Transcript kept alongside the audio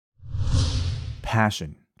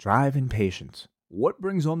passion, drive, and patience. What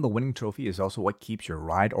brings home the winning trophy is also what keeps your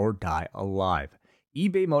ride or die alive.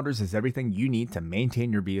 eBay Motors has everything you need to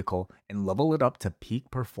maintain your vehicle and level it up to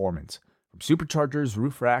peak performance. From superchargers,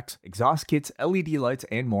 roof racks, exhaust kits, LED lights,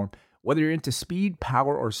 and more, whether you're into speed,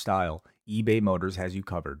 power, or style, eBay Motors has you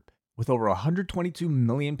covered. With over 122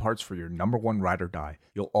 million parts for your number one ride or die,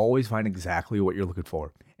 you'll always find exactly what you're looking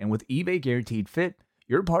for. And with eBay Guaranteed Fit,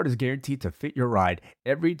 your part is guaranteed to fit your ride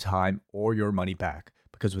every time or your money back.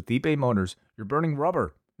 Because with eBay Motors, you're burning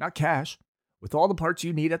rubber, not cash. With all the parts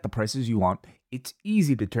you need at the prices you want, it's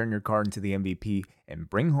easy to turn your car into the MVP and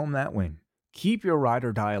bring home that win. Keep your ride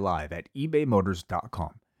or die alive at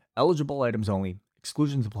ebaymotors.com. Eligible items only.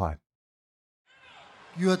 Exclusions apply.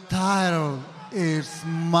 Your title is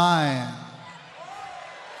mine.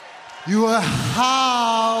 Your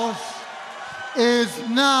house is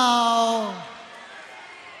now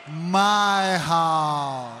my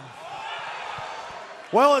house.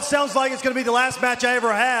 Well, it sounds like it's going to be the last match I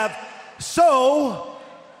ever have. So,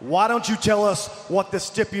 why don't you tell us what the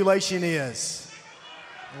stipulation is?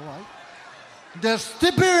 All right. The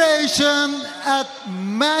stipulation at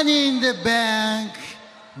Money in the Bank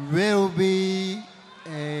will be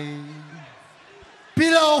a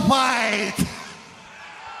pillow fight.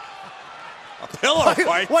 A pillow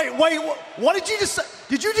fight? Wait, what did you just say?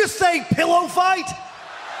 Did you just say pillow fight?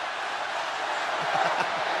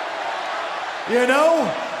 You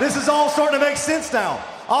know, this is all starting to make sense now.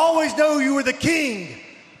 I always know you were the king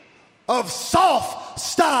of soft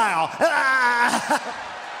style.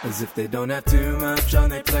 As if they don't have too much on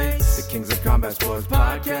their plates. The Kings of Combat Sports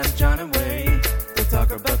Podcast, John and Wade. They'll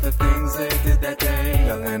talk about the things they did that day.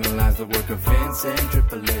 They'll analyze the work of Vince and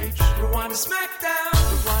Triple H. Rewind to SmackDown.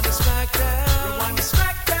 Rewind to SmackDown. Rewind to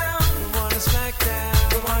SmackDown. Rewind to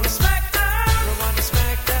SmackDown. Rewind to SmackDown. Rewind to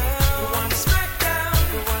SmackDown. Rewind to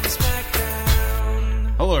SmackDown. Rewind to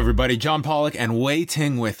SmackDown. Hello, everybody. John Pollock and Wei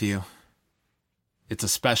Ting with you. It's a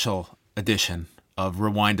special edition of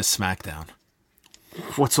Rewind to SmackDown.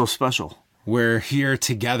 What's so special? We're here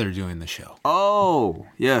together doing the show. Oh,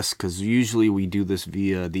 yes, because usually we do this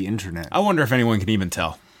via the internet. I wonder if anyone can even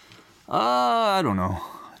tell. I don't know.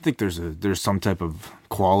 I think there's some type of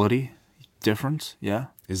quality difference, yeah?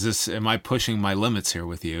 Am I pushing my limits here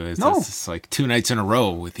with you? No. This like 2 nights in a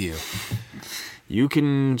row with you? You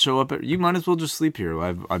can show up you might as well just sleep here.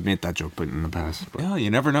 I've made that joke in the past. But. Yeah,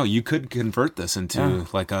 you never know. You could convert this into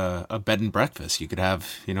like a bed and breakfast. You could have,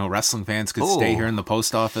 wrestling fans could stay here in the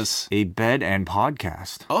post office. A bed and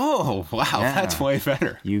podcast. Oh, wow. Yeah. That's way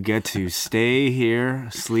better. You get to stay here,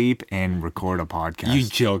 sleep, and record a podcast. You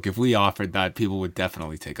joke. If we offered that, people would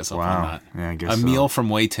definitely take us up on that. Yeah, I guess a meal from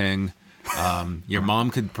Wei Ting. Your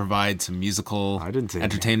mom could provide some musical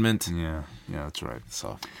entertainment. Yeah, that's right.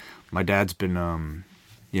 So... My dad's been, and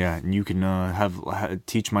you can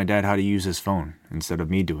teach my dad how to use his phone instead of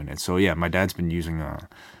me doing it. So, yeah, my dad's been using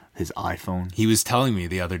his iPhone. He was telling me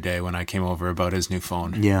the other day when I came over about his new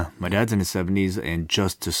phone. Yeah, my dad's in his 70s and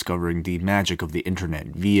just discovering the magic of the internet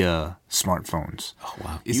via smartphones. Oh,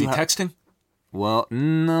 wow. Is he texting? Well,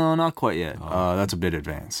 no, not quite yet. That's a bit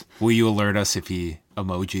advanced. Will you alert us if he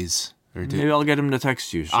emojis? Maybe I'll get him to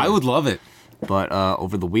text you. Sure. I would love it. But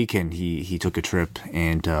over the weekend, he took a trip,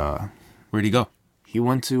 and... Where'd he go? He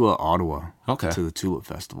went to Ottawa. Okay. To the Tulip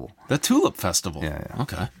Festival. The Tulip Festival? Yeah.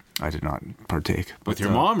 Okay. I did not partake. With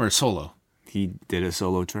your mom or solo? He did a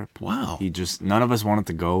solo trip. Wow. None of us wanted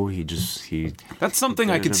to go. That's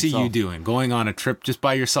something I could see you doing, going on a trip just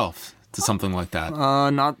by yourself to something like that.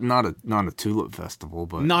 Not a tulip festival,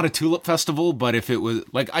 but not a tulip festival. But if it was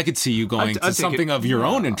like, I could see you going to something of your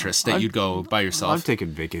own interest that you'd go by yourself. I've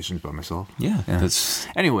taken vacations by myself. Yeah.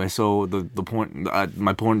 Anyway. So the point,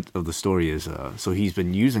 my point of the story is, so he's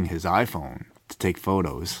been using his iPhone to take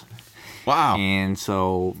photos. Wow. And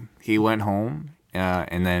so he went home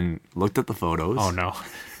and then looked at the photos. Oh no.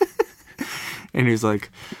 And he's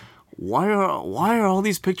like, Why are all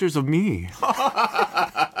these pictures of me?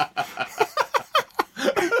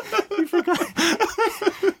 He forgot.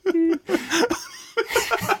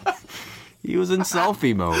 He was in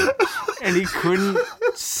selfie mode, and he couldn't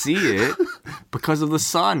see it because of the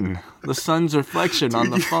sun. The sun's reflection on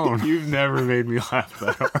the phone. You've never made me laugh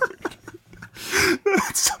that hard.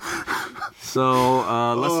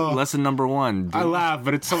 So, lesson number 1. I laugh,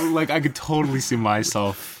 but it's something like I could totally see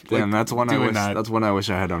myself. Damn, that's one I wish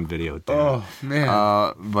I had on video. Damn. Oh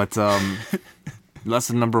man. But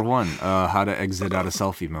lesson number 1: how to exit out of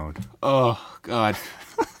selfie mode. Oh God.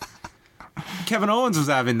 Kevin Owens was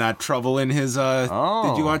having that trouble in his.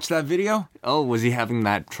 Did you watch that video? Oh, was he having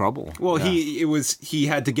that trouble? Well, he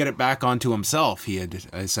had to get it back onto himself. He had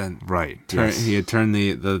he had turned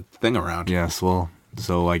the thing around. Yes, well,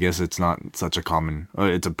 so I guess it's not such a common.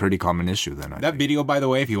 It's a pretty common issue then. That video, by the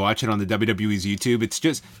way, if you watch it on the WWE's YouTube, it's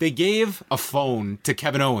just they gave a phone to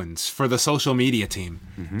Kevin Owens for the social media team.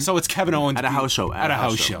 So it's Kevin Owens at a house show. At a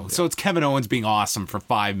house show. Yeah. So it's Kevin Owens being awesome for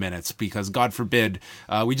 5 minutes because God forbid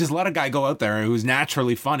we just let a guy go out there who's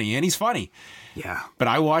naturally funny, and he's funny. Yeah. But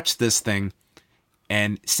I watched this thing,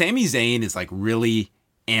 and Sami Zayn is like really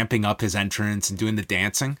amping up his entrance and doing the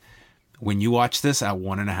dancing. When you watch this at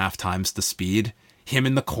 1.5 times the speed, him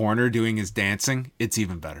in the corner doing his dancing, it's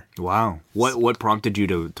even better. Wow. What prompted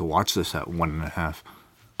you to watch this at 1.5?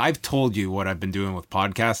 I've told you what I've been doing with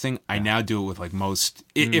podcasting. I now do it with like most.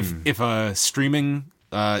 If a streaming,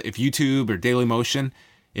 if YouTube or Dailymotion,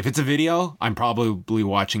 if it's a video, I'm probably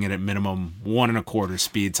watching it at minimum 1.25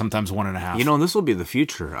 speed, sometimes 1.5. You know, this will be the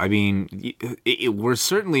future. I mean, we're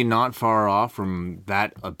certainly not far off from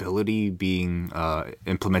that ability being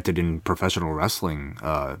implemented in professional wrestling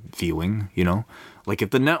viewing, you know? Like,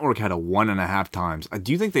 if the network had a 1.5 times,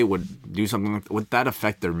 do you think they would do something like that? Would that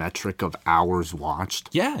affect their metric of hours watched?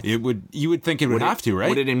 Yeah, it would. You would think it would have to, right?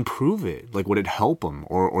 Would it improve it? Like, would it help them?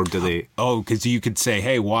 Or do they... Oh, because you could say,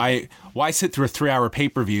 hey, why sit through a 3-hour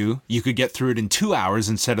pay-per-view? You could get through it in 2 hours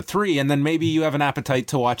instead of 3, and then maybe you have an appetite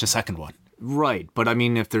to watch a second one. Right, but I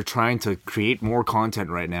mean, if they're trying to create more content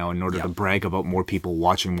right now in order to brag about more people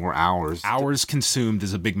watching more hours... Hours consumed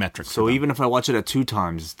is a big metric. So even if I watch it at 2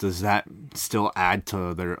 times, does that still add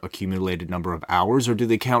to their accumulated number of hours, or do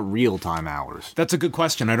they count real-time hours? That's a good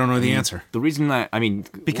question. I don't know the answer. The reason that, I mean...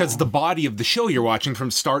 Because the body of the show you're watching from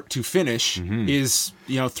start to finish is,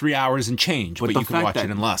 3 hours and change, but you can watch it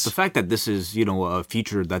in less. The fact that this is, a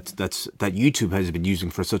feature that YouTube has been using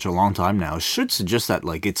for such a long time now should suggest that,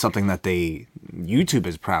 like, it's something that YouTube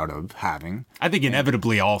is proud of having. I think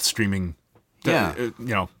inevitably all streaming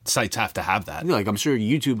sites have to have that. Like, I'm sure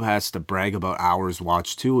YouTube has to brag about hours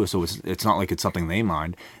watched too, so it's not like it's something they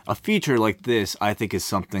mind. A feature like this, I think, is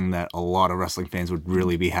something that a lot of wrestling fans would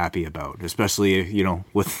really be happy about, especially,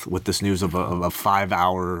 with this news of a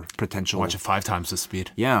 5-hour potential... Watch it 5 times the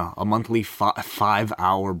speed. Yeah, a monthly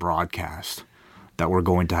 5-hour broadcast that we're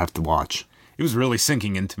going to have to watch. It was really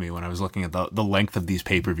sinking into me when I was looking at the length of these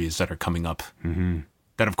pay-per-views that are coming up. Mm-hmm.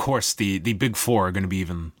 That, of course, the big 4 are going to be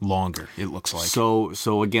even longer, it looks like.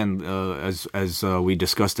 So again, as we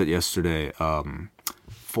discussed it yesterday,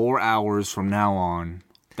 4 hours from now on,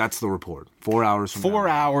 that's the report. 4 hours from 4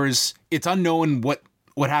 hours. It's unknown what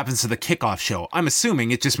happens to the kickoff show. I'm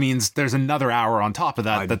assuming it just means there's another hour on top of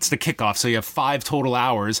that. That's the kickoff. So you have 5 total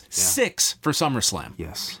hours, 6 for SummerSlam.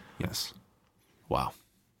 Yes. Wow.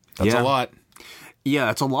 That's a lot.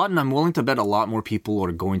 Yeah, it's a lot, and I'm willing to bet a lot more people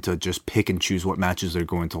are going to just pick and choose what matches they're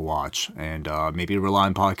going to watch, and maybe rely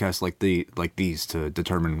on podcasts like these to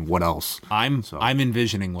determine what else. I'm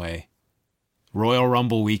envisioning Royal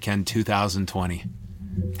Rumble weekend 2020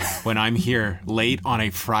 when I'm here late on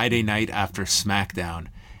a Friday night after SmackDown,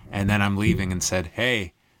 and then I'm leaving and said,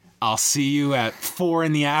 hey, I'll see you at 4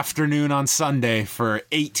 p.m. on Sunday for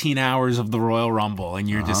 18 hours of the Royal Rumble, and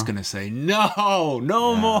you're just going to say, no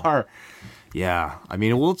more. Yeah, I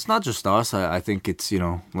mean, well, it's not just us. I think it's,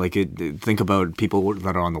 think about people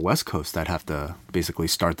that are on the West Coast that have to basically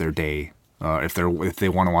start their day if they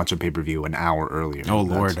want to watch a pay-per-view an hour earlier. Oh,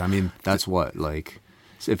 Lord, I mean... That's what,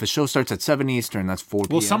 if a show starts at 7 Eastern, that's 4 p.m.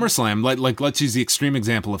 Well, SummerSlam, let's use the extreme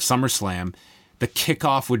example of SummerSlam. The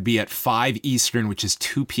kickoff would be at 5 Eastern, which is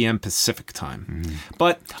 2 p.m. Pacific time. Mm-hmm.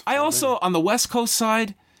 But I also, on the West Coast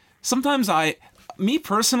side, sometimes me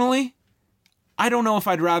personally... I don't know if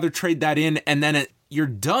I'd rather trade that in and then you're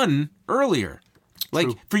done earlier. Like,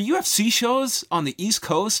 for UFC shows on the East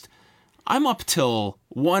Coast, I'm up till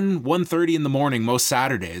 1:30 in the morning most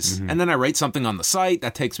Saturdays. Mm-hmm. And then I write something on the site.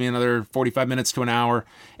 That takes me another 45 minutes to an hour.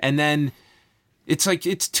 And then it's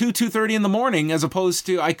 2:30 in the morning as opposed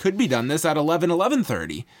to I could be done this at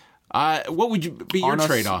 11:30. What would be your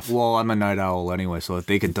trade-off? Well, I'm a night owl anyway, so if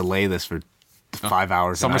they could delay this for 5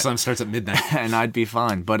 hours. SummerSlam starts at midnight. And I'd be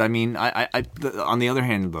fine. But I mean, on the other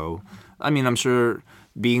hand, though, I mean, I'm sure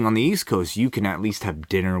being on the East Coast, you can at least have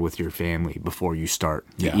dinner with your family before you start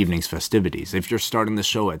the evening's festivities. If you're starting the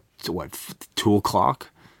show at, 2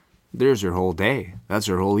 o'clock, there's your whole day. That's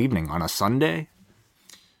your whole evening. On a Sunday?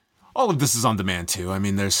 All of this is on demand, too. I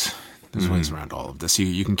mean, there's ways around all of this.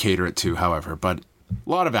 You can cater it to however, but... A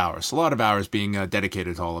lot of hours being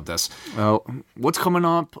dedicated to all of this. What's coming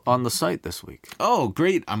up on the site this week? Oh,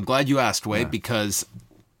 great. I'm glad you asked, Wade, because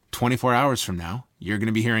 24 hours from now, you're going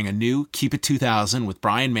to be hearing a new Keep It 2000 with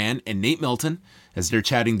Brian Mann and Nate Milton as they're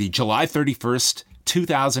chatting the July 31st,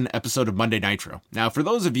 2000 episode of Monday Nitro. Now, for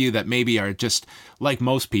those of you that maybe are just like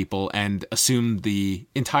most people and assume the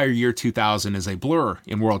entire year 2000 is a blur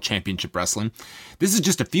in World Championship Wrestling, this is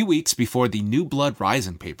just a few weeks before the New Blood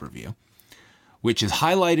Rising pay-per-view, which is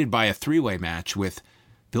highlighted by a three-way match with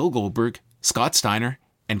Bill Goldberg, Scott Steiner,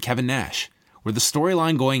 and Kevin Nash, where the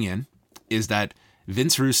storyline going in is that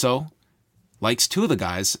Vince Russo likes two of the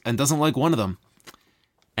guys and doesn't like one of them,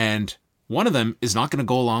 and one of them is not going to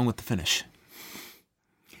go along with the finish.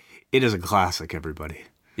 It is a classic, everybody.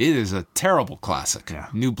 It is a terrible classic. Yeah.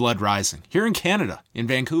 New Blood Rising here in Canada, in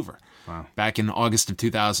Vancouver, back in August of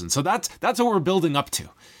 2000. So that's what we're building up to.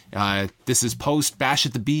 This is post Bash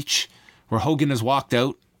at the Beach, where Hogan has walked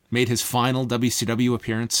out, made his final WCW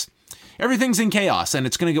appearance. Everything's in chaos, and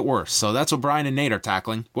it's going to get worse. So that's what Brian and Nate are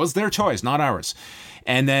tackling. Was their choice, not ours.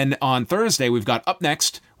 And then on Thursday, we've got Up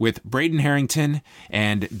Next with Braden Harrington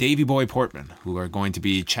and Davey Boy Portman, who are going to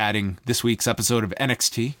be chatting this week's episode of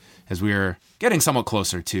NXT, as we are getting somewhat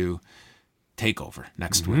closer to TakeOver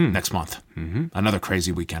next month. Another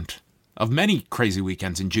crazy weekend. Of many crazy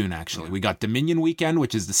weekends in June, actually. We got Dominion weekend,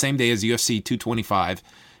 which is the same day as UFC 225.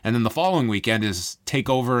 And then the following weekend is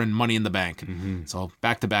TakeOver and Money in the Bank. So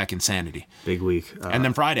back-to-back insanity. Big week. And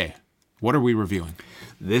then Friday, what are we reviewing?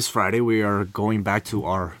 This Friday, we are going back to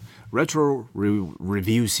our retro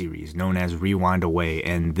review series known as Rewind Away.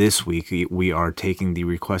 And this week, we are taking the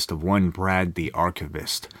request of one Brad the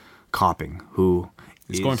Archivist Copping, who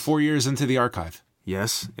He's going 4 years into the archive.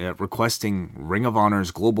 Yes, requesting Ring of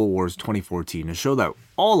Honor's Global Wars 2014, a show that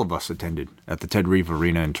all of us attended at the Ted Reeve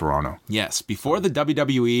Arena in Toronto. Yes, before the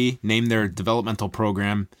WWE named their developmental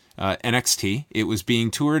program NXT, it was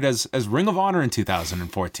being toured as Ring of Honor in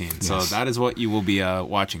 2014. Yes. So that is what you will be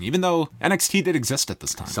watching, even though NXT did exist at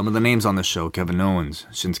this time. Some of the names on the show: Kevin Owens,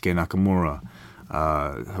 Shinsuke Nakamura,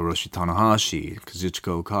 Hiroshi Tanahashi, Kazuchika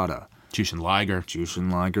Okada, Jushin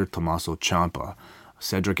Liger, Tommaso Ciampa,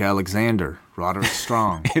 Cedric Alexander, Roderick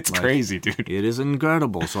Strong. It's crazy, dude. It is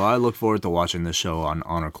incredible. So I look forward to watching this show on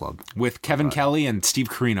Honor Club. With Kevin Kelly and Steve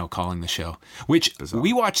Corino calling the show, which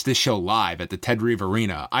we watched this show live at the Ted Reeve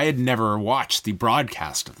Arena. I had never watched the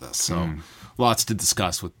broadcast of this, so lots to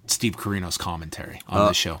discuss with Steve Corino's commentary on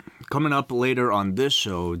this show. Coming up later on this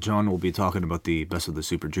show, John will be talking about the Best of the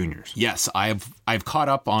Super Juniors. Yes, I've caught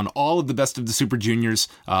up on all of the Best of the Super Juniors.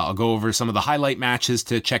 I'll go over some of the highlight matches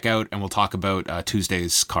to check out, and we'll talk about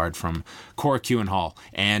Tuesday's card from Korakuen Hall.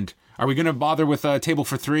 And are we going to bother with Table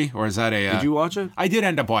for Three, or is that a... Did you watch it? I did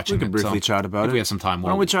end up watching it. We can briefly chat about it. If we have some time.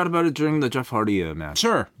 Why don't we chat about it during the Jeff Hardy match?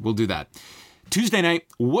 Sure, we'll do that. Tuesday night,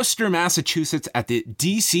 Worcester, Massachusetts at the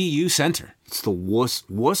DCU Center. It's the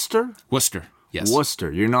Worcester? Worcester. Yes.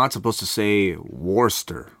 Worcester. You're not supposed to say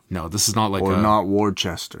Worcester. No, this is not like or not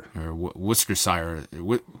Worcester. Or Worcestershire.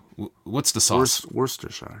 What's the sauce?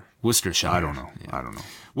 Worcestershire. Worcestershire. I don't know.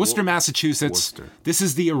 Worcester, Massachusetts. Worcester. This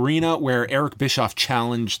is the arena where Eric Bischoff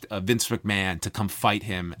challenged Vince McMahon to come fight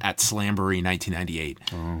him at Slamboree 1998.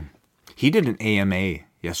 Oh. He did an AMA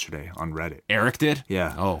yesterday on Reddit. Eric did?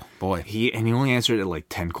 Yeah. Oh, boy. He only answered it like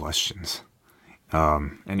 10 questions.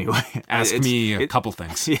 Anyway, ask me a couple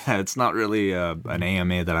things. Yeah, it's not really an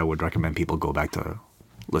AMA that I would recommend people go back to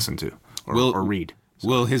listen to or read. So.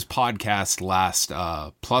 Will his podcast last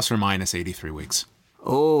plus or minus 83 weeks?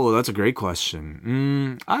 Oh, that's a great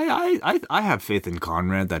question. I have faith in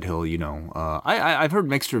Conrad that he'll, I've heard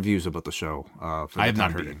mixed reviews about the show. I have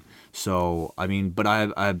not heard it. So, I mean, but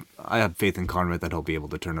I have faith in Conrad that he'll be able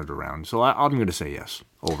to turn it around. So I'm going to say yes.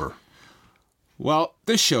 Over. Well,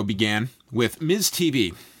 this show began with Miz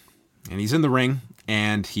TV, and he's in the ring,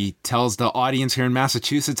 and he tells the audience here in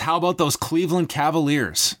Massachusetts, how about those Cleveland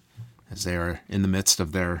Cavaliers, as they are in the midst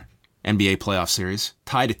of their NBA playoff series,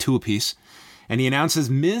 tied at 2 apiece, and he announces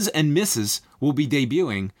Miz and Mrs. will be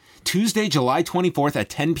debuting Tuesday, July 24th at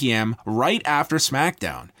 10 p.m., right after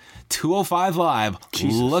SmackDown. 205 Live,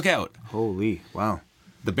 Jesus. Look out. Holy, wow.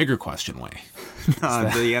 The bigger question, Wai.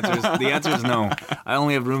 The answer is no. I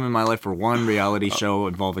only have room in my life for one reality show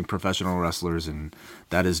involving professional wrestlers, and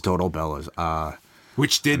that is Total Bellas.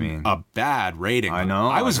 Which did a bad rating. I know.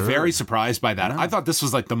 I was very surprised by that. I thought this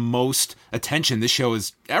was like the most attention this show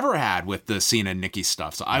has ever had with the Cena and Nikki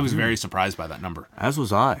stuff. So I was very surprised by that number. As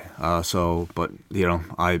was I. But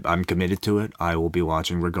I'm committed to it. I will be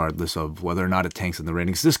watching regardless of whether or not it tanks in the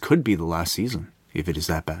ratings. This could be the last season if it is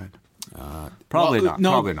that bad. Probably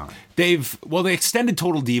not. They extended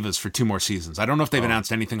Total Divas for 2 more seasons. I don't know if they've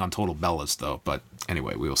announced anything on Total Bellas, though. But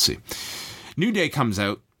anyway, we will see. New Day comes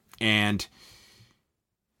out, and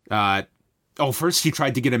Oh, first he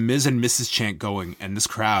tried to get a Ms. and Mrs. chant going, and this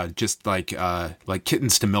crowd, just like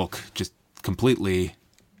kittens to milk, just completely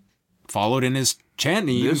followed in his chant. And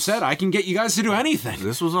he even said, I can get you guys to do anything.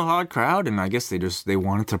 This was a hot crowd, and I guess they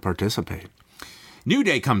wanted to participate. New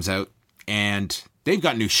Day comes out, and they've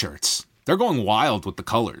got new shirts. They're going wild with the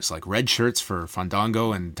colors, like red shirts for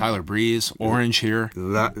Fandango and Tyler Breeze, orange here.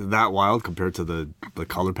 That wild compared to the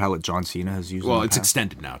color palette John Cena has used. Well, it's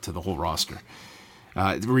extended now to the whole roster.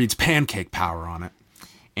 It reads Pancake Power on it.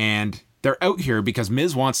 And they're out here because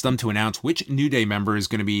Miz wants them to announce which New Day member is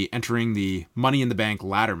going to be entering the Money in the Bank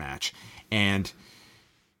ladder match. And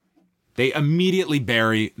they immediately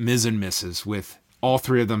bury Miz and Mrs. with all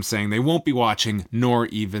three of them saying they won't be watching nor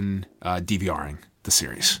even DVRing the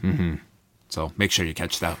series. Mm-hmm. So make sure you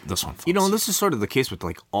catch this one, folks. You know, this is sort of the case with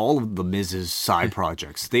like all of the Miz's side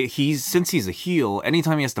projects. Since he's a heel,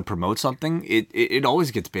 anytime he has to promote something, it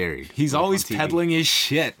always gets buried. He's always peddling his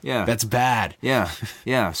shit. Yeah, that's bad.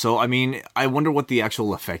 Yeah. So I mean, I wonder what the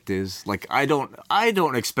actual effect is. Like, I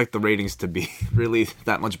don't expect the ratings to be really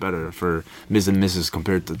that much better for Miz and Mrs.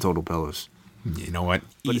 compared to Total Bellas. You know what?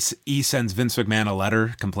 E sends Vince McMahon a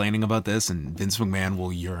letter complaining about this, and Vince McMahon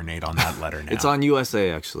will urinate on that letter now. It's on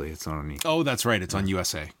USA, actually. It's not on E. Oh, that's right. It's on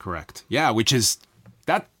USA. Correct. Yeah, which is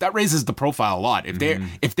that raises the profile a lot.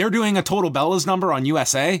 If they're doing a Total Bellas number on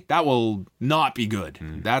USA, that will not be good.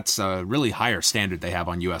 That's a really higher standard they have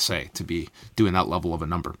on USA to be doing that level of a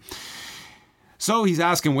number. So he's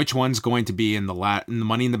asking which one's going to be in the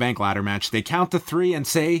Money in the Bank ladder match. They count to 3 and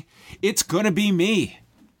say, it's going to be me.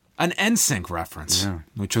 An NSYNC reference,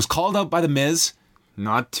 which was called out by The Miz.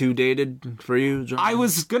 Not too dated for you, John? I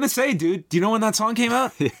was going to say, dude, do you know when that song came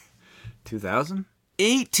out? 2000?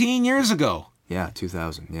 18 years ago. Yeah,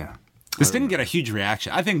 2000, yeah. This didn't get a huge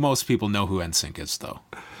reaction. I think most people know who NSYNC is, though.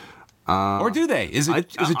 Or do they? Is it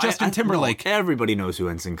Justin Timberlake? No, everybody knows who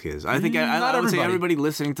NSYNC is. I think I would say everybody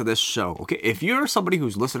listening to this show. Okay, if you're somebody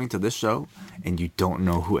who's listening to this show and you don't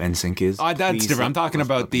know who NSYNC is, that's different. I'm talking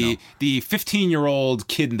about the 15-year-old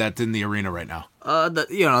kid that's in the arena right now.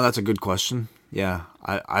 That's a good question. Yeah,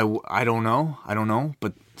 I don't know,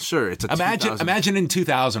 but sure, it's a imagine in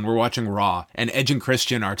 2000 we're watching Raw and Edge and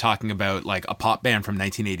Christian are talking about like a pop band from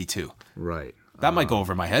 1982. Right. That might go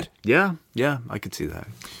over my head. Yeah, I could see that.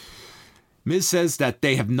 Miz says that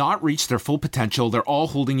they have not reached their full potential. They're all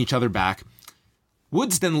holding each other back.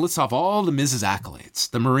 Woods then lists off all the Miz's accolades.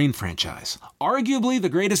 The Marine franchise. Arguably the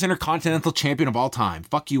greatest Intercontinental Champion of all time.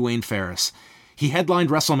 Fuck you, Wayne Ferris. He headlined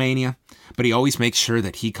WrestleMania, but he always makes sure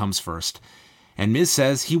that he comes first. And Miz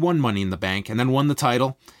says he won Money in the Bank and then won the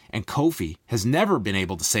title. And Kofi has never been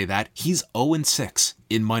able to say that. He's 0-6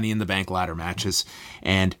 in Money in the Bank ladder matches.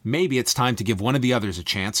 And maybe it's time to give one of the others a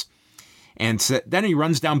chance. And then he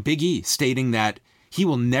runs down Big E, stating that he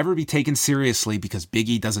will never be taken seriously because Big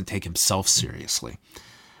E doesn't take himself seriously.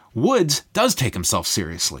 Woods does take himself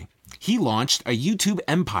seriously. He launched a YouTube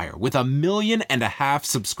empire with 1.5 million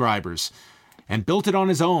subscribers and built it on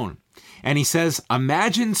his own. And he says,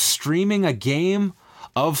 imagine streaming a game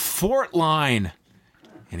of Fortline.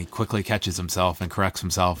 And he quickly catches himself and corrects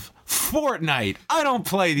himself. Fortnite! I don't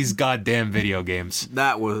play these goddamn video games.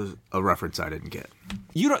 That was a reference I didn't get.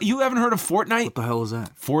 You haven't heard of Fortnite? What the hell is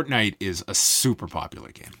that? Fortnite is a super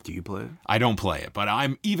popular game. Do you play it? I don't play it, but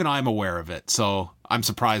I'm aware of it. So I'm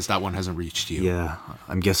surprised that one hasn't reached you. Yeah,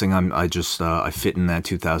 I'm guessing I fit in that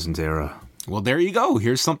 2000s era. Well, there you go.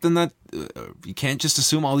 Here's something that you can't just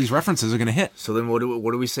assume all these references are going to hit. So then what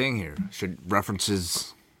are we saying here? Should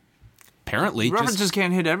references... Apparently. References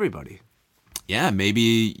can't hit everybody. Yeah,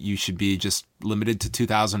 maybe you should be just limited to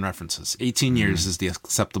 2,000 references. 18 years is the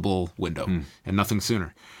acceptable window, and nothing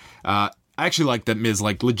sooner. I actually like that Miz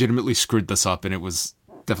legitimately screwed this up, and it was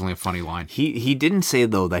definitely a funny line. He didn't say,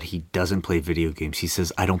 though, that he doesn't play video games. He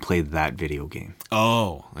says, I don't play that video game.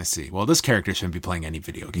 Oh, I see. Well, this character shouldn't be playing any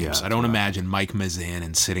video games. Yeah, I don't imagine Mike Mizan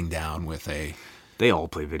and sitting down with a... They all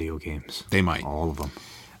play video games. They might. All of them.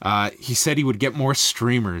 He said he would get more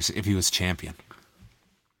streamers if he was champion.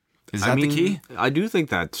 Is that the key? I do think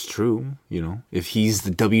that's true. If he's the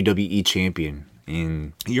WWE champion,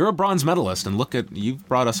 you're a bronze medalist, and you've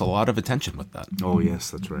brought us a lot of attention with that. Oh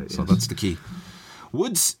yes, that's right. So that's the key.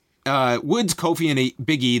 Woods, Kofi, and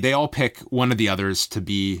Big E, they all pick one of the others to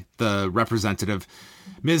be the representative.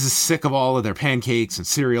 Miz is sick of all of their pancakes and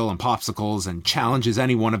cereal and popsicles and challenges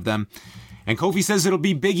any one of them. And Kofi says it'll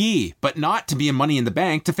be Big E, but not to be in Money in the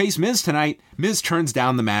Bank, to face Miz tonight. Miz turns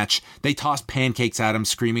down the match. They toss pancakes at him,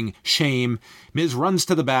 screaming, shame. Miz runs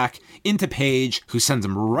to the back, into Paige, who sends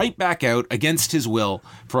him right back out against his will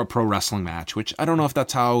for a pro wrestling match, which I don't know if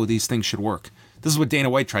that's how these things should work. This is what Dana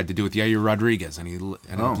White tried to do with Yair Rodriguez, and he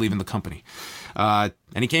ended up leaving the company. And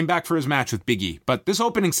he came back for his match with Big E. But this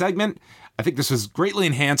opening segment, I think this was greatly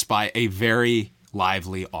enhanced by a very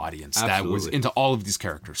lively audience that was into all of these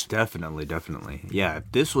characters. Definitely. Yeah,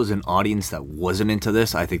 if this was an audience that wasn't into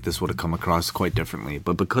this, I think this would have come across quite differently.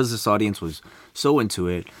 But because this audience was so into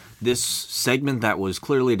it, this segment that was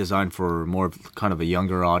clearly designed for more of kind of a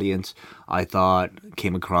younger audience, I thought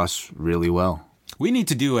came across really well. We need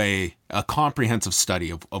to do a comprehensive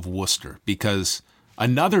study of Worcester, because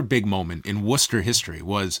another big moment in Worcester history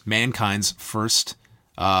was Mankind's first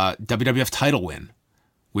WWF title win,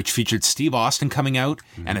 which featured Steve Austin coming out.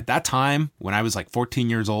 Mm-hmm. And at that time, when I was like 14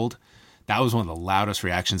 years old, that was one of the loudest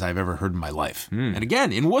reactions I've ever heard in my life. And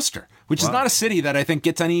again, in Worcester, which is not a city that I think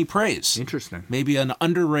gets any praise. Interesting. Maybe an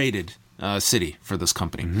underrated city for this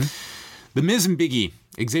company. The Miz and Big E,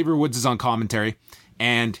 Xavier Woods is on commentary,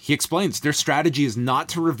 and he explains their strategy is not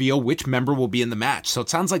to reveal which member will be in the match. So it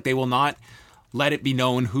sounds like they will not let it be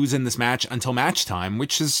known who's in this match until match time,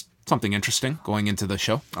 which is something interesting going into the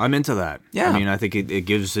show. I'm into that. Yeah. I mean, I think it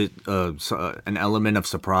gives it an element of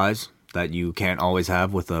surprise that you can't always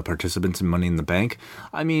have with participants in Money in the Bank.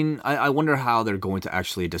 I mean, I wonder how they're going to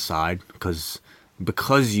actually decide, because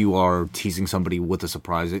you are teasing somebody with a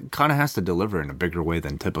surprise, it kind of has to deliver in a bigger way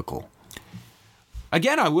than typical.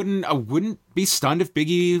 Again, I wouldn't be stunned if Big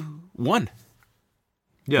E won.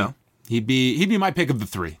 Yeah. He'd be my pick of the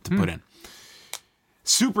three to put in.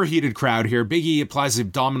 Super heated crowd here. Big E applies the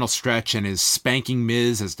abdominal stretch and is spanking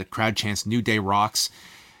Miz as the crowd chants New Day rocks.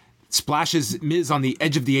 Splashes Miz on the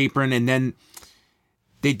edge of the apron, and then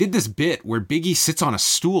they did this bit where Big E sits on a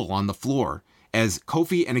stool on the floor as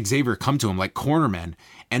Kofi and Xavier come to him like cornermen,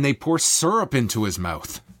 and they pour syrup into his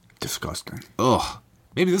mouth. Disgusting. Ugh.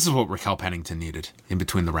 Maybe this is what Raquel Pennington needed in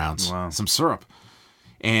between the rounds. Wow. Some syrup.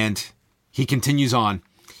 And he continues on.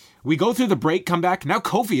 We go through the break, come back. Now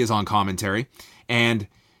Kofi is on commentary, and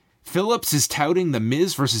Phillips is touting the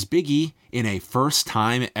Miz versus Big E in a first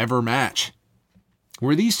time ever match.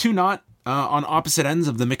 Were these two not on opposite ends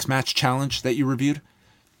of the mixed match challenge that you reviewed?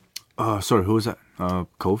 Sorry, who was that?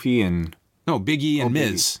 Kofi and... No, Big E and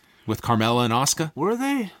Miz with Carmella and Asuka. Were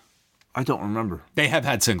they? I don't remember. They have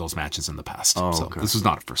had singles matches in the past. Oh, so okay. This was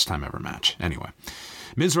not a first time ever match. Anyway,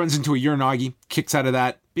 Miz runs into a Uranagi, kicks out of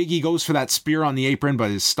that. Big E goes for that spear on the apron,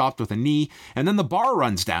 but is stopped with a knee. And then the bar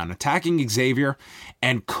runs down, attacking Xavier.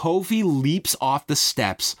 And Kofi leaps off the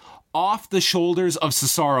steps, off the shoulders of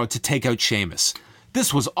Cesaro to take out Sheamus.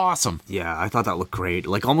 This was awesome. Yeah, I thought that looked great.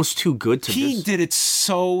 Like, almost too good to He did it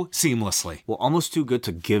so seamlessly. Well, almost too good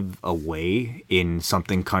to give away in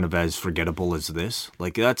something kind of as forgettable as this.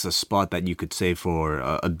 Like, that's a spot that you could save for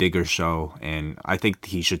a bigger show, and I think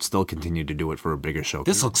he should still continue to do it for a bigger show.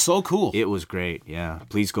 This looks so cool. It was great, yeah.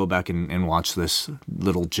 Please go back and watch this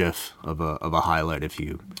little gif of a highlight if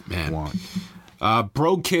you want.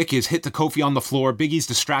 Brogue kick is hit to Kofi on the floor. Big E's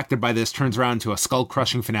distracted by this, turns around to a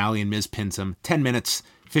skull-crushing finale, and Miz pins him. 10 minutes,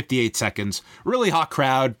 58 seconds. Really hot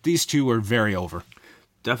crowd. These two were very over.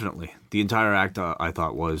 Definitely. The entire act, I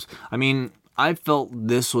thought, was... I mean, I felt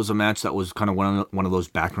this was a match that was kind of one of those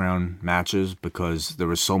background matches because there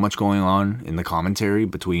was so much going on in the commentary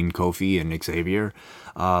between Kofi and Xavier.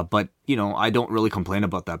 But, you know, I don't really complain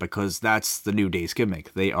about that because that's the New Day's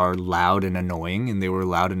gimmick. They are loud and annoying, and they were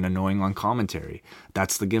loud and annoying on commentary.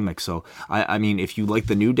 That's the gimmick. So, I mean, if you like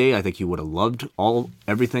the New Day, I think you would have loved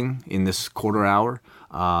everything in this quarter hour.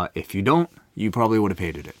 If you don't, you probably would have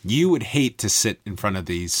hated it. You would hate to sit in front of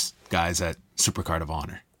these guys at Supercard of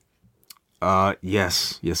Honor.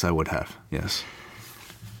 Yes, I would have. Yes.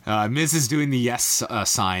 Miz is doing the yes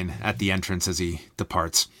sign at the entrance as he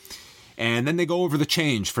departs. And then they go over the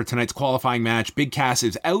change for tonight's qualifying match. Big Cass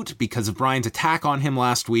is out because of Bryan's attack on him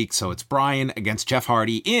last week. So it's Bryan against Jeff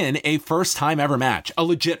Hardy in a first time ever match. A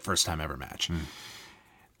legit first time ever match.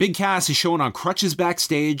 Big Cass is shown on crutches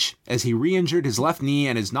backstage as he re-injured his left knee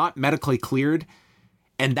and is not medically cleared.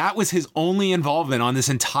 And that was his only involvement on this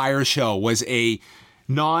entire show, was a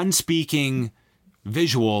non-speaking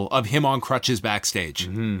visual of him on crutches backstage.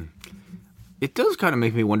 It does kind of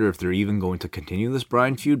make me wonder if they're even going to continue this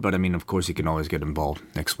Bryan feud, but I mean, of course, he can always get involved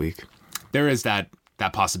next week. There is that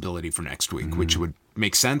possibility for next week, which would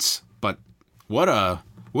make sense, but what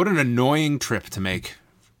an annoying trip to make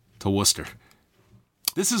to Worcester.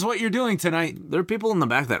 This is what you're doing tonight. There are people in the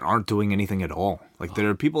back that aren't doing anything at all. Like, there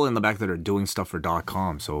are people in the back that are doing stuff for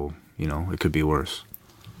 .com, so, you know, it could be worse.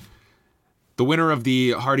 The winner of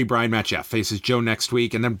the Hardy-Bryan match, faces Joe next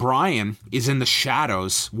week, and then Bryan is in the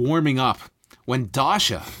shadows warming up when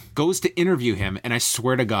Dasha goes to interview him, and I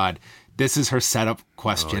swear to God, this is her setup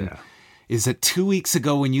question. Is that 2 weeks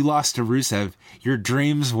ago when you lost to Rusev, your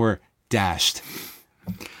dreams were dashed.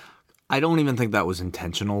 I don't even think that was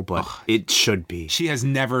intentional, but it should be. She has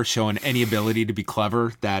never shown any ability to be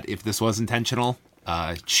clever that if this was intentional,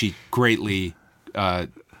 she greatly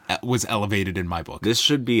was elevated in my book. This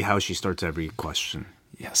should be how she starts every question.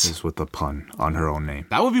 Yes. Is with a pun on her own name.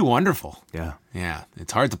 That would be wonderful. Yeah. Yeah.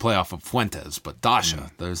 It's hard to play off of Fuentes, but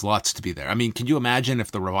Dasha, there's lots to be there. I mean, can you imagine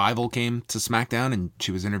if the Revival came to SmackDown and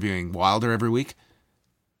she was interviewing Wilder every week?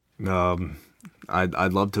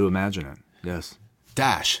 I'd love to imagine it. Yes.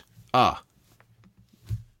 Dash. Oh,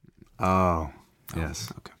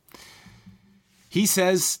 yes. Okay. He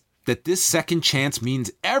says that this second chance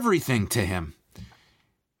means everything to him.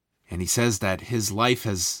 And he says that his life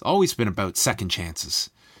has always been about second chances.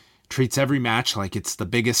 Treats every match like it's the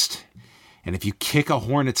biggest. And if you kick a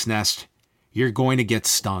hornet's nest, you're going to get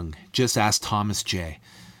stung. Just ask Thomas J.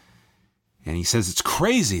 And he says it's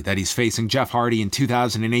crazy that he's facing Jeff Hardy in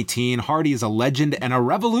 2018. Hardy is a legend and a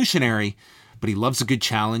revolutionary, but he loves a good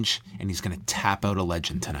challenge, and he's going to tap out a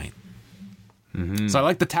legend tonight. Mm-hmm. So I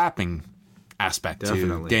like the tapping aspect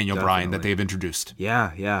to Daniel Bryan that they've introduced.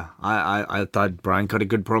 Yeah. I thought Bryan cut a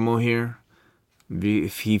good promo here.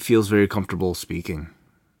 He feels very comfortable speaking.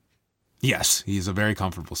 Yes, he's a very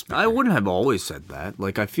comfortable speaker. I wouldn't have always said that.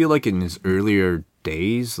 Like, I feel like in his earlier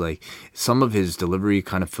days, like, some of his delivery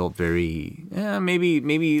kind of felt very,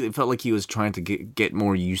 maybe it felt like he was trying to get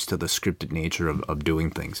more used to the scripted nature of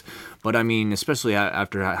doing things. But I mean, especially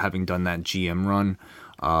after having done that GM run,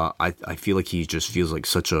 I feel like he just feels like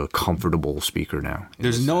such a comfortable speaker now.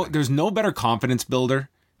 There's no better confidence builder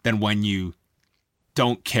than when you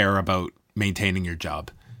don't care about maintaining your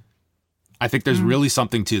job. I think there's really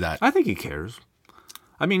something to that. I think he cares.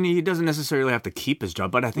 I mean, he doesn't necessarily have to keep his job,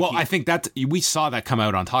 but I think. Well, I think that we saw that come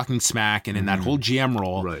out on Talking Smack and in that whole GM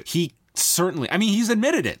role. Right. He certainly. I mean, he's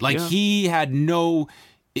admitted it. Like he had no.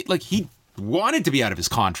 He wanted to be out of his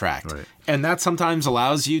contract, right. And that sometimes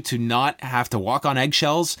allows you to not have to walk on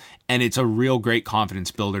eggshells. And it's a real great confidence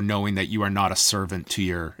builder knowing that you are not a servant to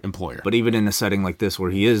your employer. But even in a setting like this where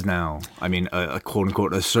he is now, I mean, a quote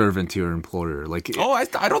unquote a servant to your employer, like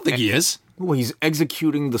I don't think he is. Well, he's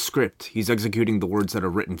executing the script. He's executing the words that are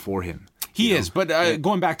written for him. He is, but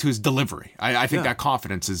going back to his delivery, I think that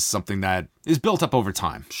confidence is something that is built up over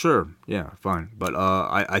time. Sure, yeah, fine. But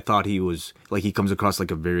I thought he was, like, he comes across like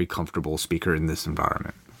a very comfortable speaker in this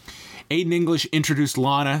environment. Aiden English introduced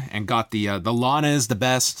Lana and got the Lana is the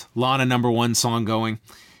best, Lana #1 song going.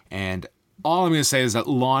 And all I'm going to say is that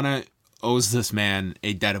Lana owes this man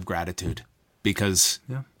a debt of gratitude because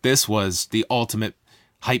this was the ultimate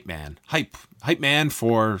hype man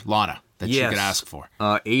for Lana that she could ask for.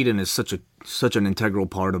 Aiden is such an integral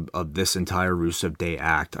part of this entire Rusev Day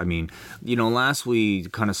act. I mean, you know, last we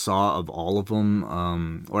kind of saw of all of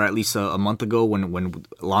them, or at least a month ago when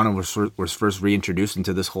Lana was first reintroduced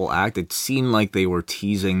into this whole act, it seemed like they were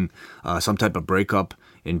teasing some type of breakup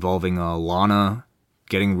involving Lana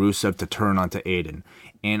getting Rusev to turn onto Aiden.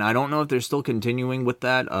 And I don't know if they're still continuing with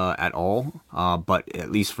that at all, but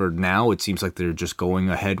at least for now, it seems like they're just going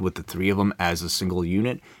ahead with the three of them as a single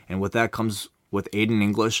unit. And with that comes with Aiden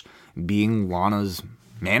English being Lana's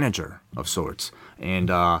manager of sorts.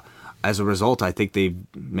 And as a result, I think they've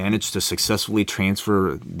managed to successfully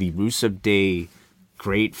transfer the Rusev Day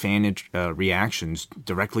great fan reactions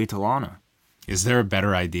directly to Lana. Is there a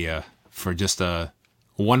better idea for just a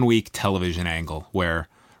 1 week television angle where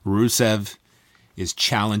Rusev is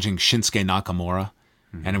challenging Shinsuke Nakamura,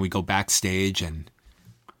 and then we go backstage and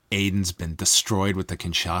Aiden's been destroyed with the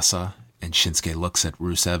Kinshasa, and Shinsuke looks at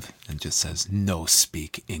Rusev and just says, "No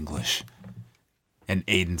speak English." And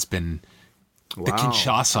Aiden's been the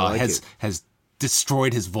Kinshasa has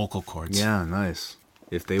destroyed his vocal cords. Yeah, nice.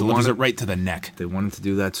 If they delivers it right to the neck. If they wanted to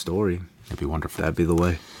do that story, it'd be wonderful. That'd be the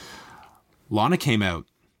way. Lana came out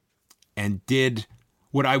and did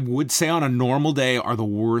what I would say on a normal day are the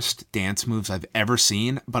worst dance moves I've ever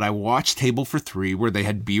seen, but I watched Table for Three where they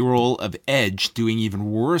had B-roll of Edge doing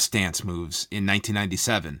even worse dance moves in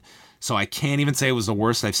 1997. So I can't even say it was the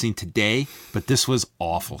worst I've seen today, but this was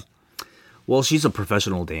awful. Well, she's a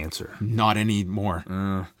professional dancer. Not anymore.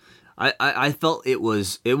 I felt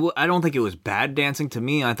I don't think it was bad dancing to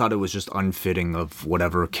me. I thought it was just unfitting of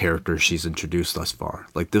whatever character she's introduced thus far.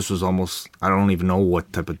 Like, this was almost, I don't even know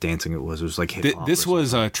what type of dancing it was. It was like hip hop. This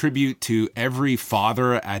was a tribute to every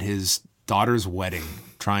father at his daughter's wedding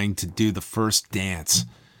trying to do the first dance.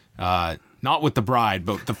 Not with the bride,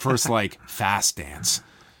 but the first, like, fast dance.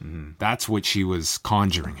 That's what she was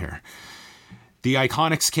conjuring here. The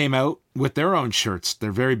Iconics came out with their own shirts.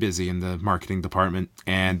 They're very busy in the marketing department.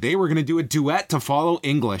 And they were going to do a duet to follow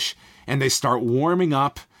English. And they start warming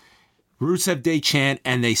up, Rusev Day chant,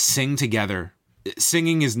 and they sing together.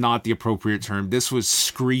 singing is not the appropriate term. This was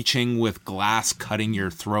screeching with glass cutting your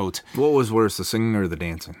throat. What was worse, the singing or the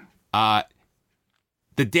dancing?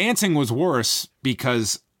 The dancing was worse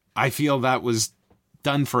because I feel that was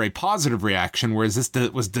done for a positive reaction, whereas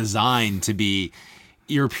this was designed to be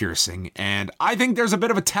ear-piercing. And I think there's a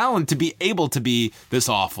bit of a talent to be able to be this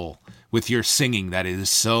awful with your singing that is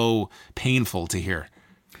so painful to hear.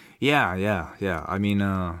 Yeah. I mean,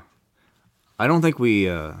 I don't think we...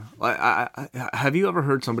 have you ever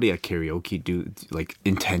heard somebody at karaoke do, like,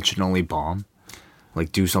 intentionally bomb?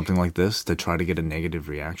 Like, do something like this to try to get a negative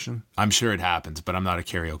reaction? I'm sure it happens, but I'm not a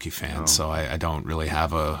karaoke fan, so I don't really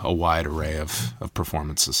have a wide array of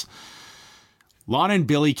performances. Lana and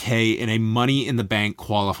Billie Kay in a Money in the Bank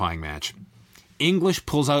qualifying match. English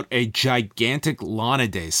pulls out a gigantic Lana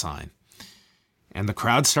Day sign, and the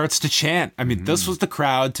crowd starts to chant. I mean, this was the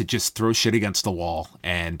crowd to just throw shit against the wall,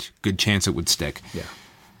 and good chance it would stick. Yeah.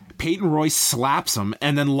 Peyton Royce slaps him,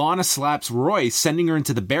 and then Lana slaps Royce, sending her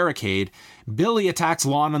into the barricade. Billie attacks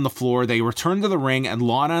Lana on the floor. They return to the ring, and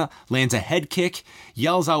Lana lands a head kick,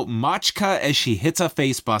 yells out Machka as she hits a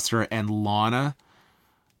facebuster, and Lana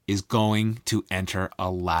is going to enter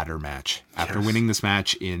a ladder match after winning this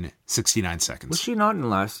match in 69 seconds. Was she not in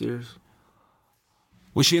last year's?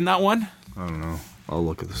 Was she in that one? I don't know. I'll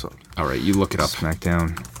look this up. All right, you look it up.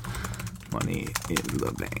 SmackDown Money in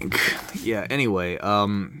the Bank. Yeah, anyway,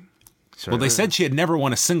 sorry. Well, they said she had never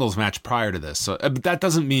won a singles match prior to this, so but that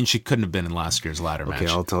doesn't mean she couldn't have been in last year's ladder match.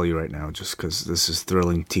 Okay, I'll tell you right now, just because this is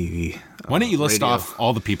thrilling TV. Why don't you list radio. off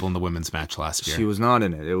all the people in the women's match last year? She was not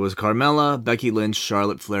in it. It was Carmella, Becky Lynch,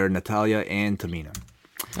 Charlotte Flair, Natalya, and Tamina.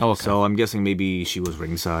 Oh, okay. So I'm guessing maybe she was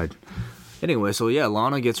ringside. Anyway, so yeah,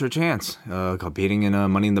 Lana gets her chance, competing in a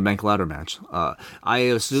Money in the Bank ladder match. I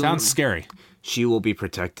assume Sounds scary. she will be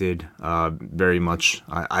protected very much.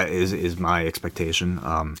 Is my expectation.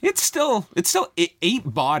 It's still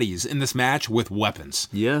 8 bodies in this match with weapons.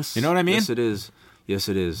 Yes, You know what I mean? Yes,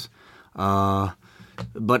 it is.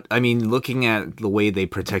 But I mean, looking at the way they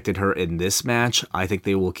protected her in this match, I think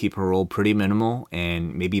they will keep her role pretty minimal,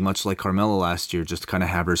 and maybe much like Carmella last year, just kind of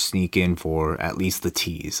have her sneak in for at least the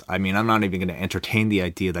tease. I mean, I'm not even going to entertain the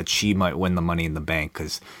idea that she might win the Money in the Bank,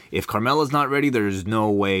 because if Carmella's not ready, there's no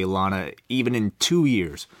way Lana, even in 2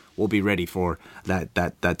 years, will be ready for that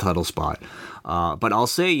title spot. But I'll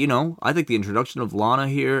say, I think the introduction of Lana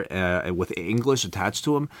here with English attached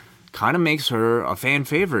to him kind of makes her a fan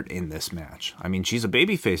favorite in this match. I mean, she's a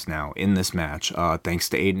babyface now in this match, thanks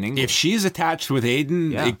to Aiden English. If she's attached with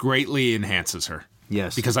Aiden, it greatly enhances her.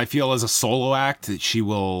 Yes. Because I feel as a solo act, that she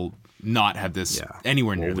will not have this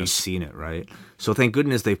anywhere near We've this. seen it, right? So thank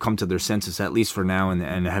goodness they've come to their senses, at least for now,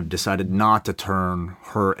 and have decided not to turn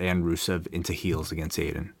her and Rusev into heels against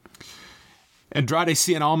Aiden. Andrade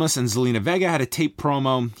Cien Almas and Zelina Vega had a tape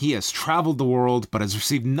promo. He has traveled the world, but has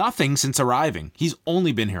received nothing since arriving. He's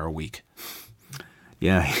only been here a week.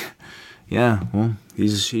 Yeah. Well,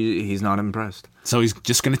 he's not impressed. So he's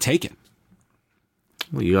just going to take it.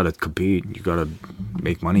 Well, you got to compete. You got to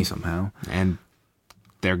make money somehow. And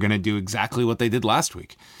they're going to do exactly what they did last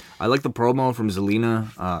week. I like the promo from Zelina.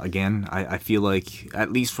 Again, I feel like,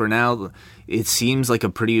 at least for now, it seems like a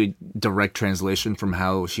pretty direct translation from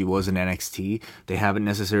how she was in NXT. They haven't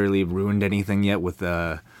necessarily ruined anything yet with,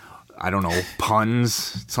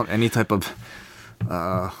 puns, any type of...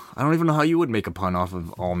 I don't even know how you would make a pun off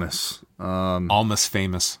of Almas. Almas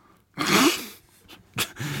famous.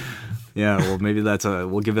 Yeah, well, maybe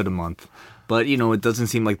we'll give it a month. But, it doesn't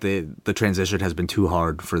seem like the transition has been too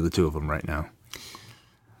hard for the two of them right now.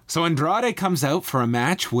 So Andrade comes out for a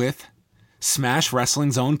match with Smash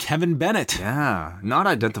Wrestling's own Kevin Bennett. Yeah, not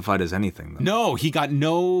identified as anything, though. No, he got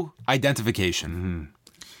no identification.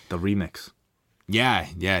 The remix. Yeah,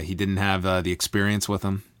 he didn't have the experience with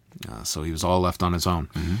him, so he was all left on his own.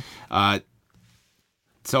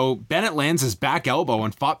 So Bennett lands his back elbow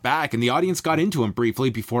and fought back, and the audience got into him briefly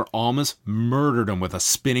before Almas murdered him with a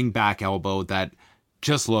spinning back elbow that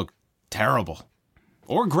just looked terrible.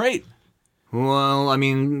 Or great. Well, I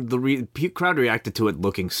mean, the crowd reacted to it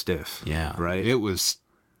looking stiff. Yeah. Right?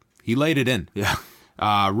 He laid it in. Yeah.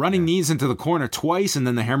 Running knees into the corner twice, and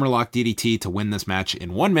then the hammerlock DDT to win this match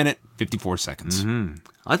in 1 minute, 54 seconds.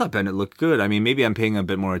 I thought Bennett looked good. I mean, maybe I'm paying a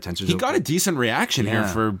bit more attention to He got a decent reaction here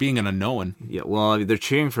for being an unknown. Yeah, well, they're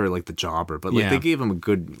cheering for, the jobber, but, they gave him a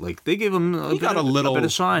good, a bit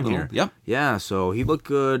of shine here. Yep. Yeah, so he looked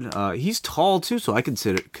good. He's tall, too, so I can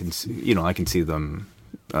see them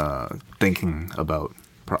thinking about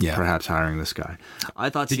perhaps hiring this guy. I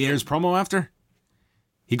thought... Did you hear his promo after?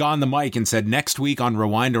 He got on the mic and said, next week on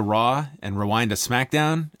Rewind to Raw and Rewind to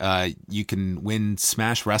SmackDown, you can win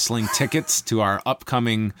Smash Wrestling tickets to our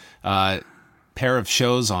upcoming pair of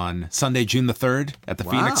shows on Sunday, June the 3rd at the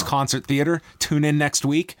Wow. Phoenix Concert Theater. Tune in next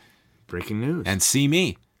week Breaking news. and see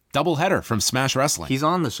me. Doubleheader from Smash Wrestling. He's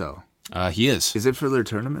on the show. He is. Is it for their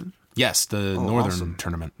tournament? Yes, the Northern awesome.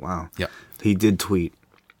 Tournament. Wow. Yep. He did tweet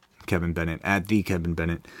Kevin Bennett at the Kevin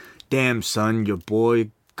Bennett. Damn, son, your boy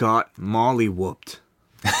got Molly whooped.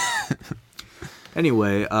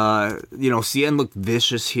 Anyway, Cien looked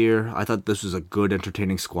vicious here. I thought this was a good,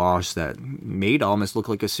 entertaining squash that made Almas look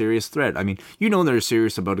like a serious threat. I mean, they're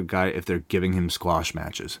serious about a guy if they're giving him squash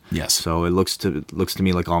matches. Yes. So it looks to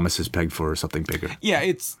me like Almas is pegged for something bigger.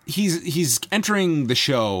 Yeah, he's entering the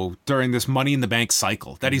show during this Money in the Bank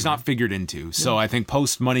cycle that he's not figured into. So I think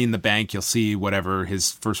post Money in the Bank, you'll see whatever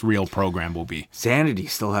his first real program will be. Sanity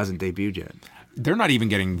still hasn't debuted yet. They're not even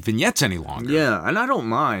getting vignettes any longer. Yeah, and I don't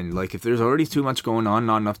mind. Like, if there's already too much going on,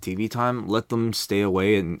 not enough TV time, let them stay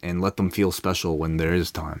away and let them feel special when there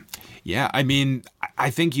is time. Yeah, I mean, I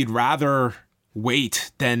think you'd rather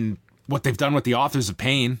wait than what they've done with the Authors of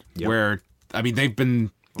Pain, where, I mean,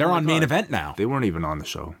 they're on main event now. They weren't even on the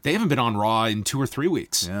show. They haven't been on Raw in 2 or 3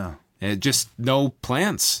 weeks. Yeah. Just no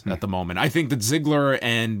plans at the moment. I think that Ziggler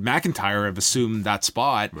and McIntyre have assumed that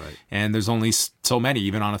spot, and there's only so many,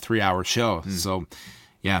 even on a 3-hour show. So,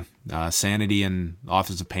 yeah, Sanity and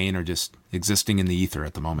Authors of Pain are just existing in the ether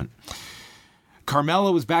at the moment.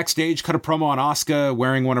 Carmella was backstage, cut a promo on Asuka,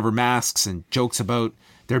 wearing one of her masks, and jokes about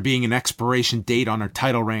there being an expiration date on her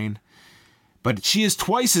title reign. But she is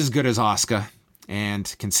twice as good as Asuka,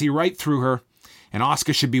 and can see right through her, and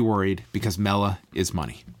Asuka should be worried because Mella is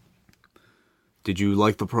money. Did you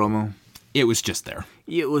like the promo? It was just there.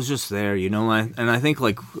 It was just there, and I think,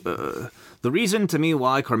 the reason to me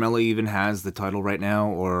why Carmella even has the title right now,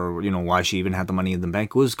 or, why she even had the Money in the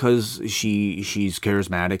Bank, was because she's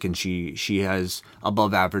charismatic and she has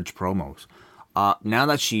above average promos. Now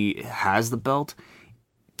that she has the belt,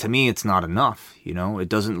 to me, it's not enough, It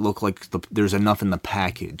doesn't look like there's enough in the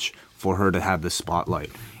package for her to have the spotlight.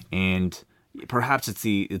 And perhaps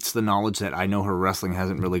it's the knowledge that I know her wrestling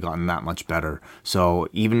hasn't really gotten that much better. So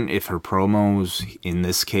even if her promos in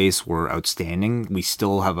this case were outstanding, we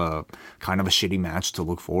still have a kind of a shitty match to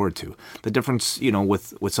look forward to. The difference,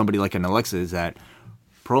 with somebody like an Alexa is that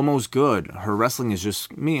promo's good. Her wrestling is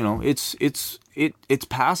just, it's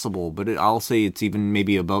passable, but I'll say it's even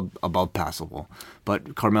maybe above passable.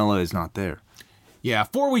 But Carmella is not there. Yeah,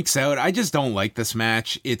 4 weeks out, I just don't like this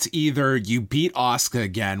match. It's either you beat Asuka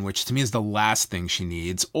again, which to me is the last thing she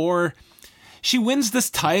needs, or she wins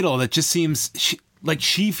this title that just seems like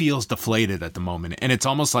she feels deflated at the moment. And it's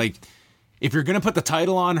almost like if you're going to put the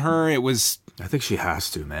title on her, it was... I think she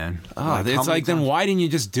has to, man. It's like, then why didn't you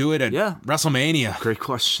just do it at WrestleMania? Great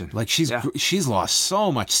question. Like, she's lost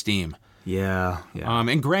so much steam. Yeah.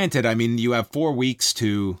 And granted, I mean, you have 4 weeks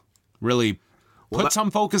to really... put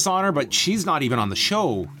some focus on her, but she's not even on the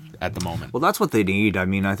show at the moment. Well, that's what they need. I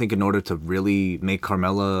mean, I think in order to really make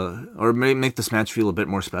Carmella, or make this match feel a bit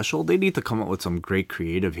more special, they need to come up with some great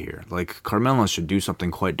creative here. Like, Carmella should do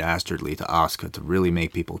something quite dastardly to Asuka to really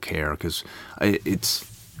make people care, because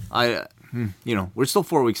we're still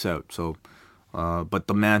 4 weeks out, so, but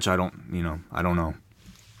the match, I don't know.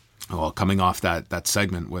 Well, coming off that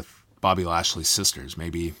segment with Bobby Lashley's sisters,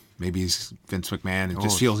 maybe he's Vince McMahon and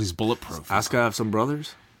just feels he's bulletproof. Asuka have some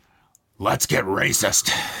brothers? Let's get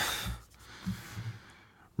racist.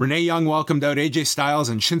 Renee Young welcomed out AJ Styles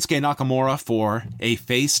and Shinsuke Nakamura for a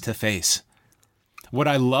face-to-face. What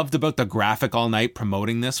I loved about the graphic all night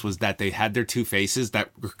promoting this was that they had their two faces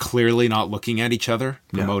that were clearly not looking at each other,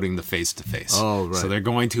 promoting the face-to-face. Oh, right. So they're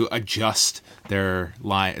going to adjust their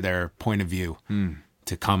point of view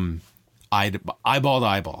to come eyeball to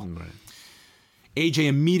eyeball. Right. AJ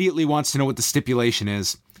immediately wants to know what the stipulation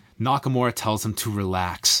is. Nakamura tells him to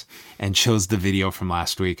relax and shows the video from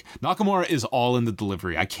last week. Nakamura is all in the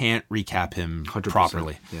delivery. I can't recap him 100%.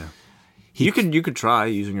 Properly. Yeah. You could try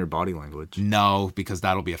using your body language. No, because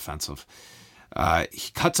that'll be offensive.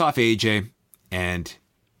 He cuts off AJ and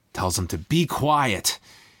tells him to be quiet.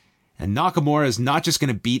 And Nakamura is not just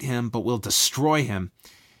going to beat him, but will destroy him,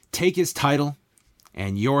 take his title,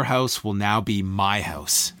 and your house will now be my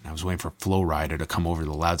house. And I was waiting for Flow Rider to come over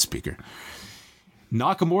the loudspeaker.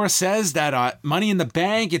 Nakamura says that Money in the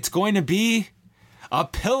Bank, it's going to be a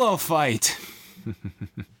pillow fight.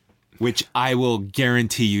 Which I will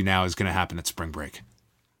guarantee you now is going to happen at Spring Break.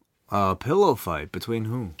 A pillow fight between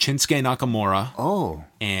who? Shinsuke Nakamura. Oh.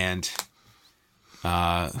 And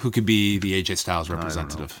who could be the AJ Styles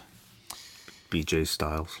representative? BJ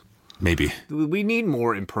Styles. Maybe. We need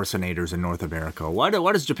more impersonators in North America. Why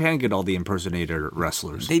does Japan get all the impersonator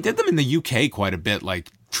wrestlers? They did them in the UK quite a bit, like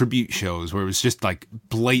tribute shows where it was just like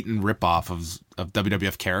blatant ripoff of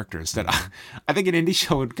WWF characters that I think an indie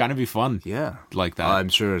show would kind of be fun. Yeah. Like that. I'm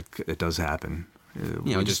sure it does happen.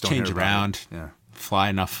 You know, just change don't hear about around, it. Yeah. fly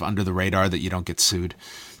enough under the radar that you don't get sued.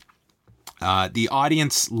 The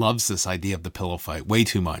audience loves this idea of the pillow fight way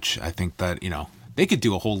too much. I think that, you know, they could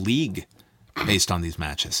do a whole league based on these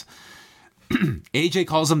matches. AJ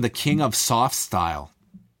calls him the king of soft style.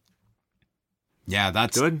 Yeah,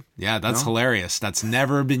 that's good. Yeah, that's hilarious. That's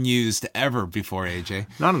never been used ever before, AJ.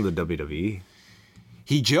 Not in the WWE.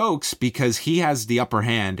 He jokes because he has the upper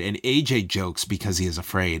hand, and AJ jokes because he is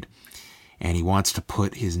afraid. And he wants to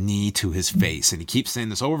put his knee to his face. And he keeps saying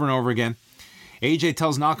this over and over again. AJ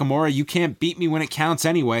tells Nakamura, you can't beat me when it counts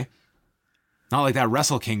anyway. Not like that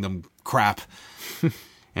Wrestle Kingdom crap.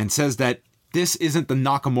 And says that this isn't the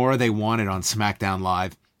Nakamura they wanted on SmackDown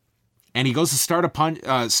Live. And he goes to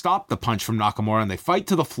stop the punch from Nakamura, and they fight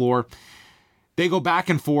to the floor. They go back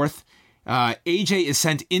and forth. AJ is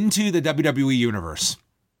sent into the WWE Universe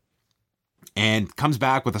and comes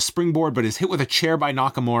back with a springboard, but is hit with a chair by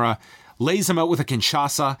Nakamura, lays him out with a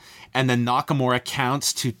Kinshasa, and then Nakamura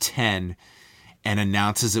counts to 10 and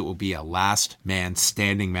announces it will be a last man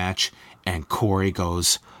standing match. And Corey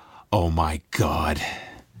goes, oh my God.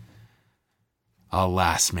 A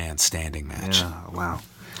last man standing match. Yeah, wow.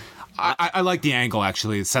 I like the angle,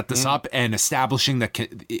 actually. Set this up and establishing that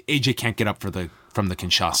AJ can't get up from the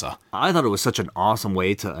Kinshasa. I thought it was such an awesome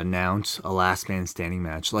way to announce a last man standing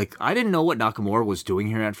match. Like, I didn't know what Nakamura was doing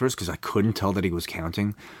here at first because I couldn't tell that he was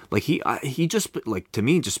counting. Like, he just, like, to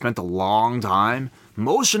me, just spent a long time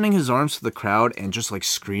motioning his arms to the crowd and just, like,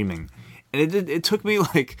 screaming. And it took me,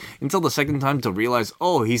 like, until the second time to realize,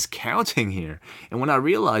 oh, he's counting here. And when I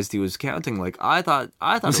realized he was counting, like, I thought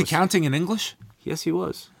Was he counting in English? Yes, he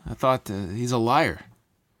was. I thought he's a liar.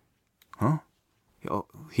 Huh?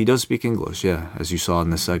 He does speak English, yeah, as you saw in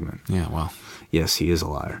this segment. Yeah, well. Yes, he is a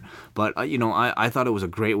liar. But, you know, I thought it was a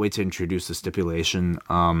great way to introduce the stipulation.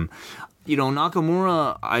 You know,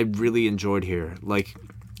 Nakamura, I really enjoyed here. Like,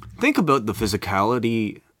 think about the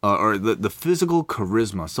physicality or the physical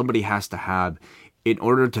charisma somebody has to have in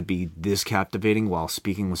order to be this captivating while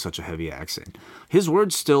speaking with such a heavy accent. His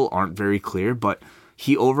words still aren't very clear, but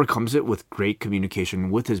he overcomes it with great communication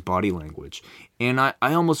with his body language. And I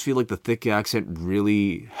almost feel like the thick accent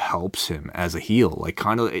really helps him as a heel, like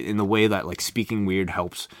kind of in the way that like speaking weird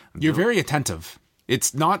helps. You're very attentive.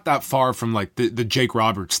 It's not that far from like the Jake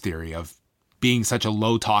Roberts theory of being such a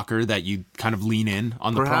low talker that you kind of lean in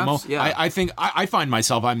on the Perhaps, promo. yeah. I think I find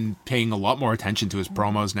myself, I'm paying a lot more attention to his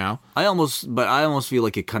promos now. I almost feel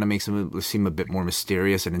like it kind of makes him seem a bit more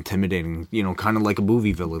mysterious and intimidating, you know, kind of like a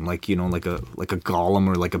movie villain, like, you know, like a Gollum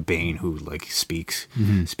or like a Bane who like speak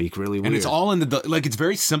really weird. And it's all in like, it's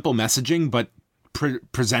very simple messaging, but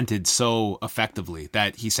presented so effectively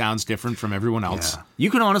that he sounds different from everyone else. Yeah.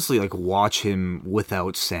 You can honestly like watch him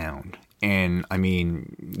without sound. And I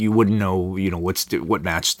mean, you wouldn't know, you know, what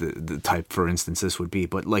match the type, for instance, this would be.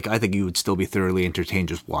 But like, I think you would still be thoroughly entertained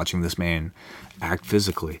just watching this man act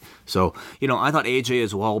physically. So, you know, I thought AJ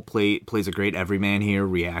as well plays a great everyman here,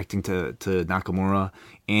 reacting to Nakamura.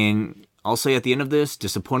 And I'll say at the end of this,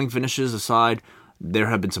 disappointing finishes aside, there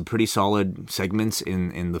have been some pretty solid segments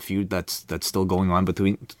in the feud that's still going on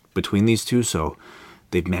between these two. So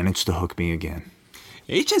they've managed to hook me again.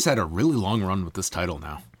 AJ's had a really long run with this title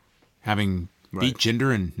now, having beat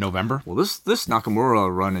Jinder in November. Well, this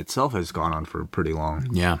Nakamura run itself has gone on for pretty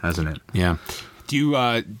long, hasn't it? Yeah. Do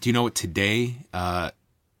you know what today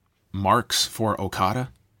marks for Okada?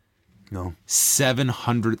 No.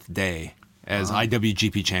 700th day as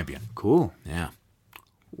IWGP champion. Cool. Yeah.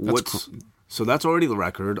 So that's already the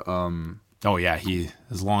record. Oh yeah, he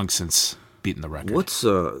has long since beaten the record.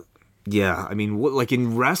 I mean, what, like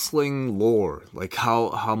in wrestling lore, like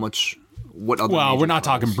how much? What other? Well, we're not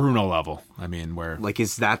titles? talking Bruno level. I mean, where like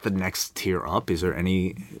is that the next tier up? Are there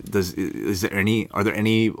any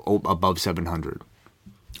above 700?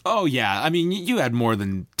 Oh yeah, I mean you had more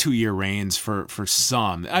than 2-year reigns for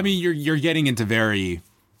some. I mean you're getting into very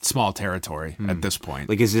small territory at this point.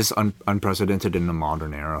 Like is this unprecedented in the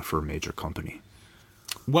modern era for a major company?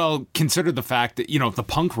 Well, consider the fact that, you know, the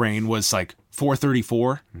Punk reign was like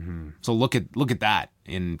 434. So look at that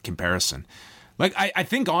in comparison. Like, I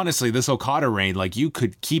think, honestly, this Okada reign, like, you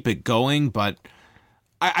could keep it going, but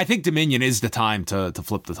I think Dominion is the time to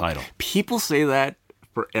flip the title. People say that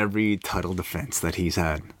for every title defense that he's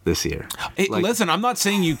had this year. Hey, listen, I'm not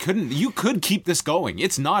saying you couldn't. You could keep this going.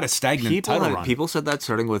 It's not a stagnant title run. People said that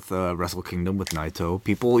starting with Wrestle Kingdom with Naito.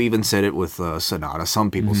 People even said it with Sonata.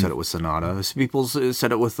 Some people said it with Sonata. Some people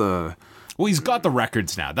said it with well, he's got the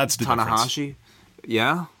records now. That's the Tanahashi. difference.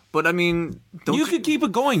 Yeah, but I mean, you could keep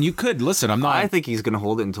it going. You could. Listen, I'm not. I think he's going to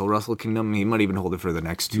hold it until Wrestle Kingdom. He might even hold it for the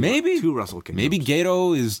next two Wrestle Kingdoms. Maybe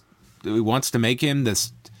Gato wants to make him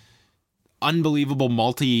this unbelievable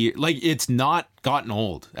it's not gotten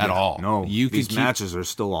old at all. No, these matches are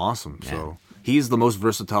still awesome. Yeah. So he's the most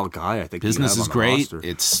versatile guy I think. Business is great. Roster.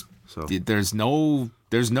 There's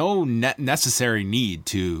no necessary need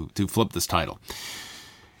to flip this title.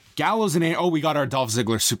 Gallows and we got our Dolph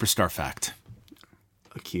Ziggler superstar fact.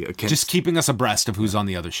 Just keeping us abreast of who's on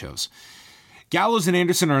the other shows. Gallows and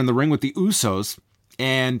Anderson are in the ring with the Usos,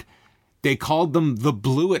 and they called them the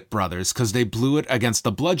Blew It Brothers because they blew it against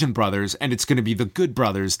the Bludgeon Brothers, and it's going to be the Good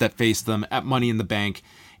Brothers that face them at Money in the Bank.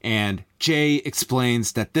 And Jay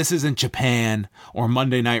explains that this isn't Japan or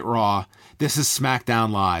Monday Night Raw. This is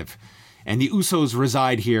SmackDown Live. And the Usos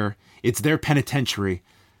reside here. It's their penitentiary.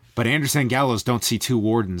 But Anderson and Gallows don't see two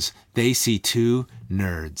wardens. They see two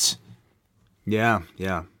nerds. Yeah.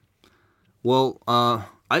 Well,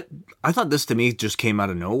 I thought this to me just came out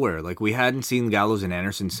of nowhere. Like, we hadn't seen Gallows and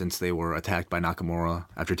Anderson since they were attacked by Nakamura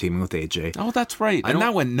after teaming with AJ. Oh, that's right. And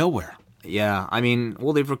that went nowhere. Yeah, I mean,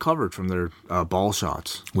 well, they've recovered from their ball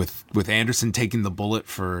shots. With Anderson taking the bullet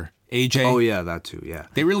for AJ. Oh, yeah, that too, yeah.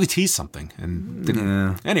 They really teased something. And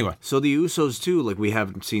anyway. So the Usos, too, like, we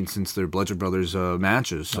haven't seen since their Bludgeon Brothers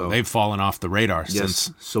matches. So they've fallen off the radar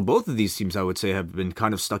since. So both of these teams, I would say, have been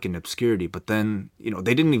kind of stuck in obscurity. But then,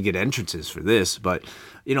 they didn't even get entrances for this. But,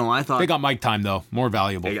 I thought... They got mic time, though. More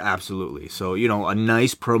valuable. Absolutely. So, a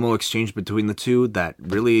nice promo exchange between the two that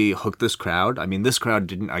really hooked this crowd. I mean, this crowd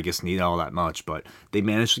didn't, I guess, need all that much. But they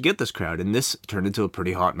managed to get this crowd. And this turned into a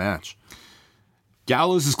pretty hot match.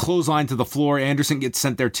 Gallows is clotheslined to the floor. Anderson gets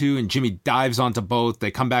sent there too, and Jimmy dives onto both.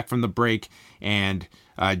 They come back from the break, and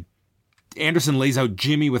Anderson lays out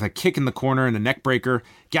Jimmy with a kick in the corner and a neck breaker.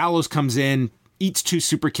 Gallows comes in, eats two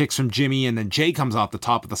super kicks from Jimmy, and then Jay comes off the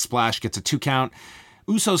top of the splash, gets a 2 count.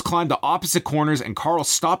 Usos climb to opposite corners, and Carl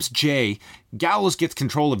stops Jay. Gallows gets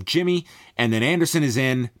control of Jimmy, and then Anderson is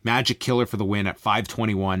in. Magic Killer for the win at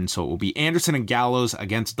 5:21. So it will be Anderson and Gallows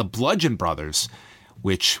against the Bludgeon Brothers,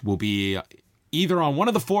 which will be either on one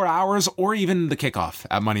of the 4 hours or even the kickoff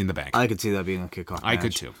at Money in the Bank. I could see that being a kickoff match. I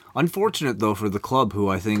could too. Unfortunate, though, for the club, who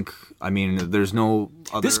there's no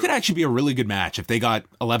other... This could actually be a really good match if they got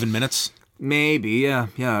 11 minutes. Maybe, yeah,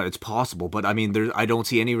 it's possible. But, I don't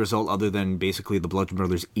see any result other than basically the Bludgeon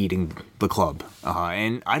Brothers eating the club.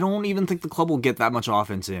 And I don't even think the club will get that much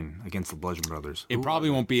offense in against the Bludgeon Brothers. It probably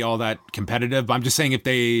won't be all that competitive. I'm just saying if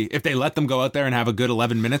they let them go out there and have a good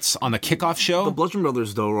 11 minutes on the kickoff show. The Bludgeon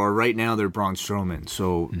Brothers, though, are right now they're Braun Strowman.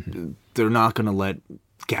 So they're not going to let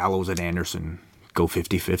Gallows and Anderson go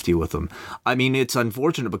 50-50 with them. I mean, it's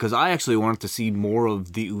unfortunate because I actually wanted to see more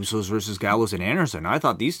of the Usos versus Gallows and Anderson. I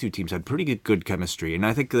thought these two teams had pretty good chemistry, and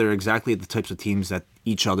I think they're exactly the types of teams that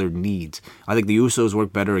each other needs. I think the Usos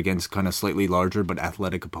work better against kind of slightly larger but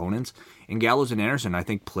athletic opponents, and Gallows and Anderson, I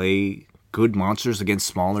think, play good monsters against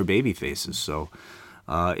smaller baby faces. So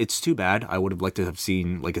it's too bad. I would have liked to have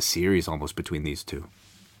seen like a series almost between these two.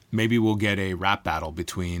 Maybe we'll get a rap battle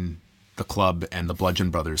between the club and the Bludgeon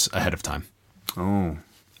Brothers ahead of time. Oh.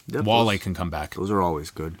 Wale can come back. Those are always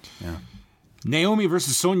good. Yeah. Naomi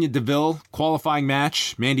versus Sonya Deville, qualifying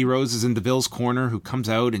match. Mandy Rose is in Deville's corner, who comes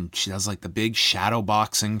out and she does like the big shadow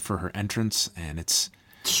boxing for her entrance, and it's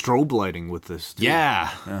strobe lighting with this too.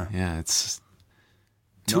 Yeah, it's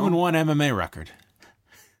 2-1 MMA record.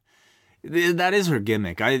 That is her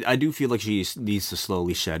gimmick. I do feel like she needs to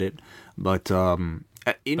slowly shed it, but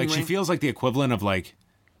she feels like the equivalent of like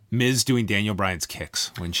Miz doing Daniel Bryan's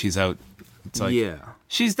kicks when she's out. It's like,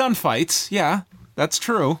 she's done fights. Yeah, that's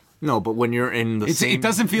true. No, but when you're in the same... It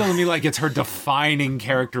doesn't feel to me like it's her defining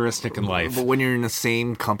characteristic in life. But when you're in the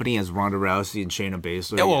same company as Ronda Rousey and Shayna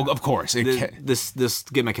Baszler... Yeah, well, of course. This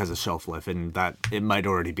gimmick has a shelf life, and that it might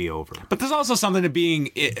already be over. But there's also something to being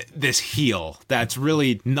this heel that's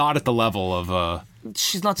really not at the level of...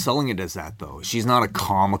 She's not selling it as that, though. She's not a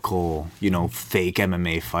comical, fake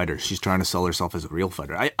MMA fighter. She's trying to sell herself as a real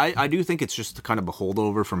fighter. I do think it's just kind of a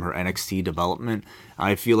holdover from her NXT development.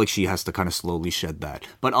 I feel like she has to kind of slowly shed that.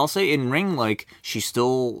 But I'll say in ring, like, she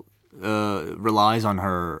still relies on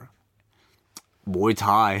her Muay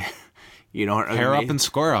Thai, her hair MMA, up and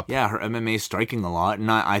square up. Yeah, her MMA striking a lot.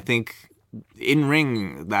 And I think in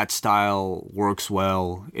ring, that style works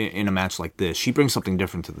well in a match like this. She brings something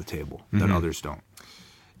different to the table that others don't.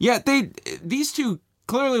 Yeah, these two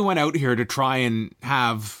clearly went out here to try and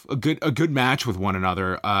have a good match with one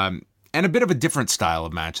another, and a bit of a different style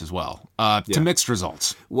of match as well, to mixed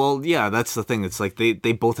results. Well, yeah, that's the thing. It's like they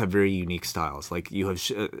both have very unique styles. Like you have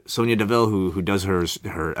Sonya Deville who does her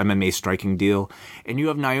MMA striking deal, and you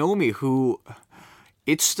have Naomi who.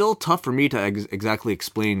 It's still tough for me to exactly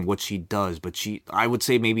explain what she does, but I would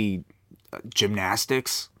say maybe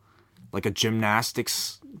gymnastics, like a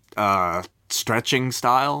gymnastics stretching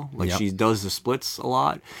style. Like she does the splits a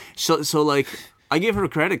lot. So like I give her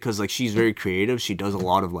credit because like she's very creative. She does a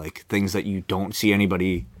lot of like things that you don't see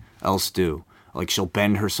anybody else do. Like she'll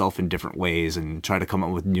bend herself in different ways and try to come up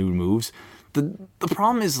with new moves. The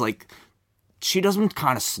problem is like she does them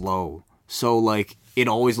kind of slow. So like it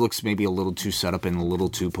always looks maybe a little too set up and a little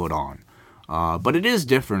too put on. But it is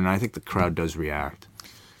different, and I think the crowd does react.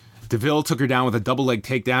 Deville took her down with a double leg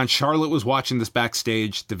takedown. Charlotte was watching this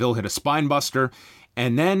backstage. Deville hit a spine buster,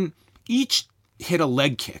 and then each hit a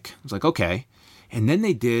leg kick. I was like, okay. And then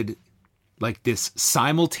they did like this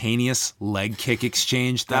simultaneous leg kick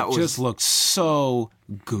exchange that just looked so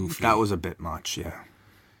goofy. That was a bit much, yeah.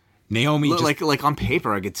 Naomi like on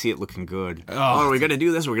paper, I could see it looking good. Oh, we're gonna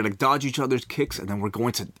do this. We're gonna dodge each other's kicks, and then we're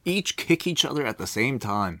going to each kick each other at the same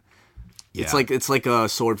time. Yeah. It's like a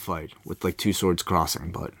sword fight with like two swords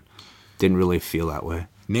crossing, but didn't really feel that way.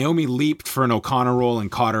 Naomi leaped for an O'Connor roll and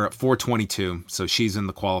caught her at 422, so she's in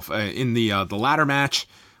the the ladder match,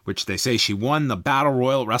 which they say she won the Battle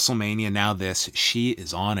Royal at WrestleMania. Now she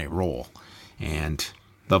is on a roll, and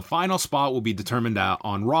the final spot will be determined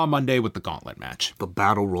on Raw Monday with the Gauntlet match. The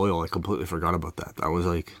Battle Royal, I completely forgot about that. That was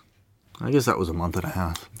like, I guess that was a month and a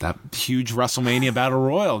half. That huge WrestleMania Battle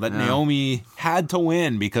Royal that Naomi had to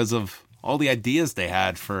win because of all the ideas they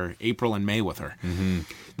had for April and May with her. Mm-hmm.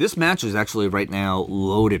 This match is actually right now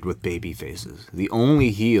loaded with baby faces. The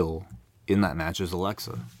only heel in that match is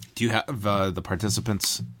Alexa. Do you have the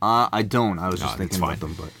participants? I don't. I was just thinking about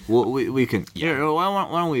them, but we can. Yeah. Why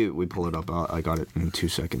don't we pull it up? I got it in 2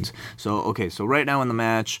 seconds. So right now in the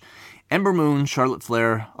match, Ember Moon, Charlotte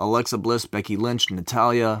Flair, Alexa Bliss, Becky Lynch,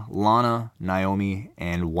 Natalya, Lana, Naomi,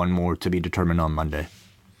 and one more to be determined on Monday.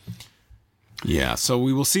 Yeah, so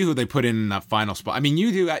we will see who they put in that final spot. I mean,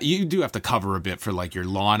 you do have to cover a bit for like your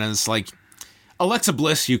Lanas. Like Alexa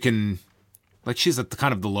Bliss, you can. Like, she's at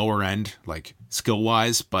the lower end, like,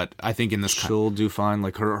 skill-wise, but I think in this... She'll do fine.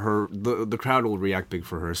 Like, the crowd will react big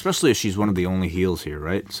for her, especially if she's one of the only heels here,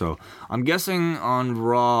 right? So, I'm guessing on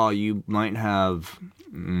Raw, you might have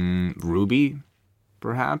Ruby,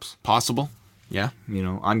 perhaps? Possible, yeah. You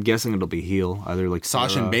know, I'm guessing it'll be heel, either like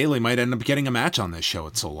Sasha and Bayley might end up getting a match on this show.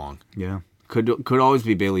 It's so long. Yeah. Could always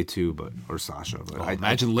be Bayley, too, or Sasha. But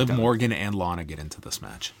imagine Liv Morgan and Lana get into this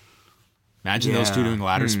match. Imagine those two doing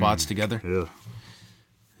ladder spots together. Yeah.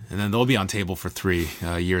 And then they'll be on table for 3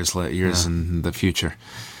 years in the future.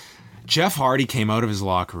 Jeff Hardy came out of his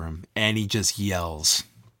locker room, and he just yells.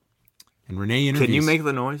 And Renee interviews... Can you make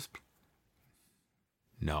the noise?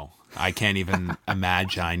 No. I can't even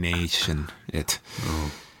imagination it.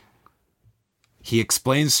 Oh. He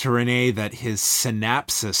explains to Renee that his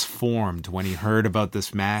synapses formed when he heard about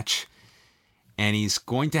this match, and he's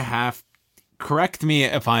going to have... Correct me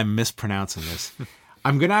if I'm mispronouncing this.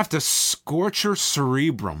 I'm going to have to scorch her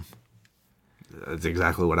cerebrum. That's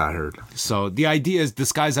exactly what I heard. So the idea is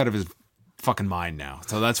this guy's out of his fucking mind now.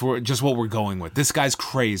 So that's just what we're going with. This guy's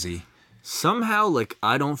crazy. Somehow, like,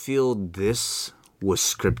 I don't feel this was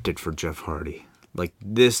scripted for Jeff Hardy. Like,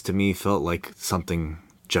 this to me felt like something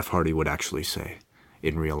Jeff Hardy would actually say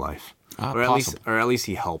in real life. Or at least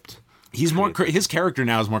he helped. He's more his character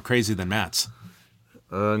now is more crazy than Matt's.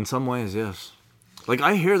 In some ways, yes. Like,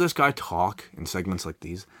 I hear this guy talk in segments like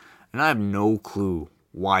these, and I have no clue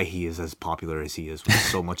why he is as popular as he is with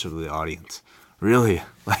so much of the audience. Really?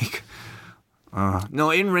 Like,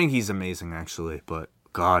 no, in ring he's amazing, actually, but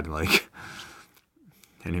God, like,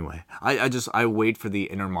 anyway. I wait for the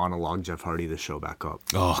inner monologue Jeff Hardy to show back up.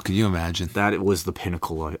 Oh, can you imagine? That was the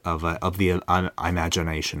pinnacle of the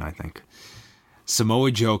imagination, I think.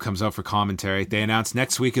 Samoa Joe comes out for commentary. They announced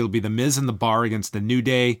next week it'll be The Miz and The Bar against The New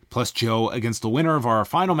Day, plus Joe against the winner of our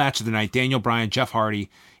final match of the night, Daniel Bryan, Jeff Hardy,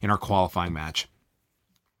 in our qualifying match.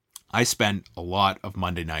 I spent a lot of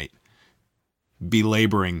Monday night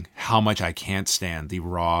belaboring how much I can't stand the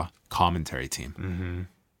Raw commentary team. Mm-hmm.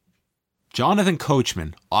 Jonathan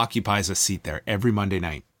Coachman occupies a seat there every Monday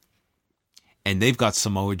night. And they've got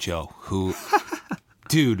Samoa Joe, who,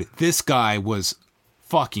 dude, this guy was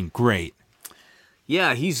fucking great.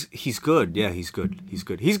 Yeah, he's good. Yeah, he's good. He's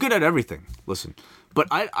good. He's good at everything. Listen, but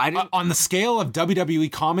I didn't... On the scale of WWE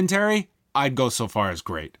commentary, I'd go so far as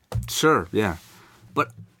great. Sure, yeah.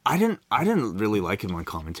 But I didn't really like him on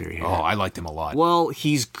commentary here. Oh, I liked him a lot. Well,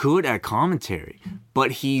 he's good at commentary,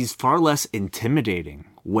 but he's far less intimidating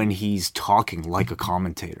when he's talking like a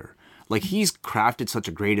commentator. Like, he's crafted such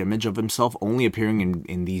a great image of himself, only appearing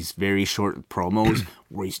in these very short promos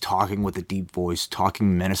where he's talking with a deep voice,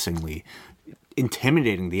 talking menacingly,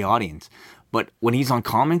 intimidating the audience. But when he's on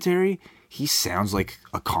commentary, he sounds like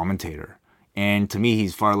a commentator. And to me,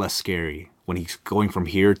 he's far less scary when he's going from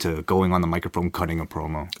here to going on the microphone cutting a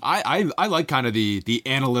promo. I like kind of the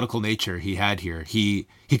analytical nature he had here. He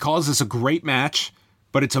calls this a great match,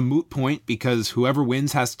 but it's a moot point because whoever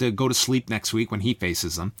wins has to go to sleep next week when he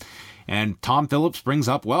faces them. And Tom Phillips brings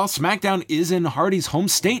up, well, SmackDown is in Hardy's home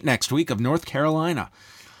state next week of North Carolina.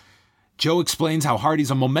 Joe explains how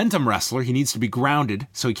Hardy's a momentum wrestler. He needs to be grounded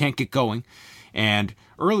so he can't get going. And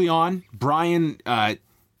early on, Bryan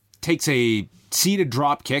takes a seated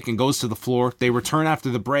drop kick and goes to the floor. They return after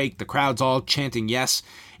the break. The crowd's all chanting yes.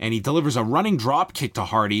 And he delivers a running drop kick to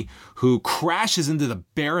Hardy, who crashes into the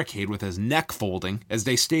barricade with his neck folding. As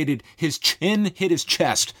they stated, his chin hit his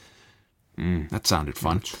chest. That sounded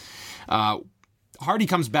fun. Hardy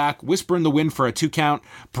comes back, whispering the win for a 2 count.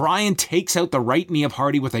 Bryan takes out the right knee of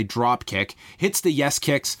Hardy with a drop kick, hits the yes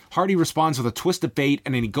kicks. Hardy responds with a twist of fate,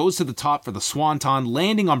 and then he goes to the top for the swanton,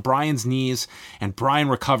 landing on Bryan's knees, and Bryan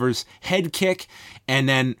recovers, head kick, and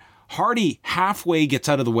then Hardy halfway gets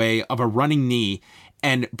out of the way of a running knee,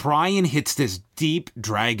 and Bryan hits this deep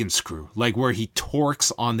dragon screw, like where he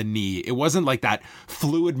torques on the knee. It wasn't like that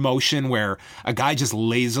fluid motion where a guy just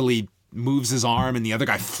lazily moves his arm and the other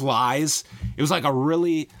guy flies. It was like a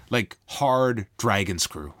really hard dragon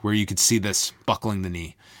screw where you could see this buckling the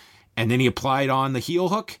knee. And then he applied on the heel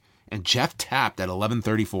hook and Jeff tapped at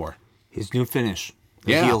 11:34. His new finish,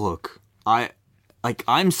 the heel hook.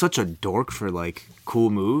 I'm such a dork for cool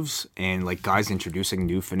moves and guys introducing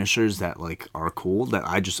new finishers that are cool that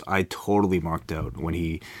I totally marked out when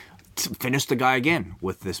he finished the guy again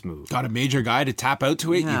with this move. Got a major guy to tap out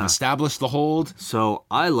to it. Yeah. You've established the hold. So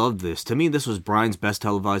I love this. To me, this was Bryan's best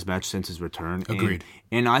televised match since his return. Agreed.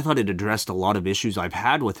 And I thought it addressed a lot of issues I've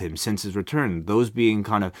had with him since his return. Those being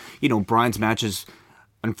kind of, Bryan's matches,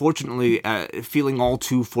 unfortunately, feeling all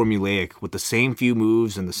too formulaic with the same few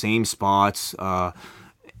moves and the same spots.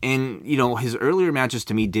 And, his earlier matches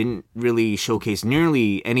to me didn't really showcase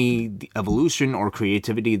nearly any evolution or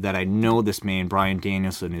creativity that I know this man, Bryan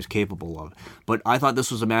Danielson, is capable of. But I thought this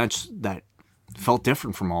was a match that felt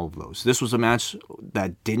different from all of those. This was a match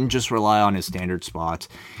that didn't just rely on his standard spots.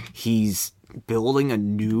 He's building a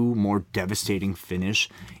new, more devastating finish.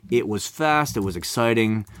 It was fast. It was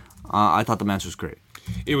exciting. I thought the match was great.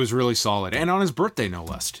 It was really solid. And on his birthday, no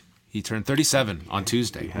less. He turned 37 on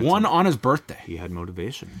Tuesday. On his birthday. He had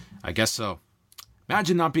motivation. I guess so.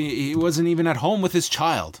 Imagine he wasn't even at home with his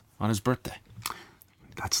child on his birthday.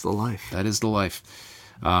 That's the life. That is the life.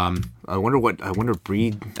 I wonder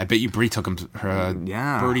Bree. I bet you Bree took him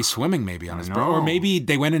birdie swimming maybe on his birthday. Or maybe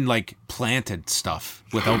they went and planted stuff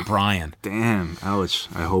without Bryan. Damn, ouch.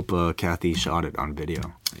 I hope Kathy shot it on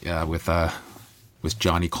video. Yeah, with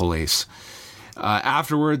Johnny Colace.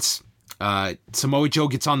 Afterwards, Samoa Joe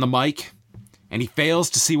gets on the mic, and he fails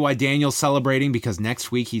to see why Daniel's celebrating because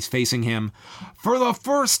next week he's facing him for the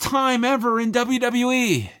first time ever in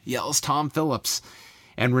WWE, yells Tom Phillips.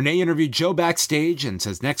 And Renee interviewed Joe backstage and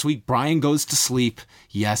says next week Bryan goes to sleep.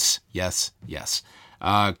 Yes, yes, yes.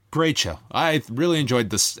 Great show. I really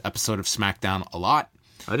enjoyed this episode of SmackDown a lot.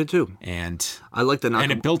 I did too. And I like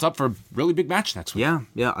and it built up for a really big match next week.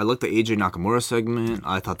 Yeah. I liked the AJ Nakamura segment.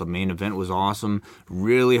 I thought the main event was awesome.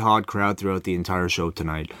 Really hot crowd throughout the entire show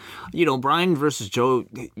tonight. Bryan versus Joe,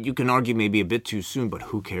 you can argue maybe a bit too soon, but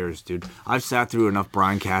who cares, dude? I've sat through enough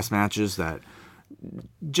Bryan cast matches that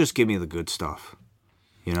just give me the good stuff.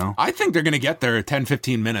 I think they're going to get there 10,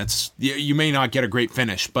 15 minutes. You may not get a great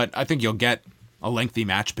finish, but I think you'll get a lengthy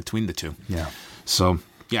match between the two. Yeah. So,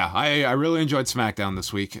 yeah, I really enjoyed SmackDown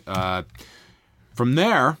this week. From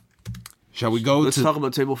there, shall we go Let's talk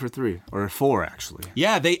about Table for 3, or 4, actually.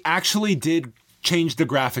 Yeah, they actually did change the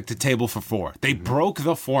graphic to Table for 4. They broke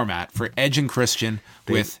the format for Edge and Christian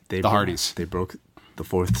with the Hardys. They broke the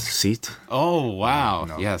 4th seat. Oh, wow.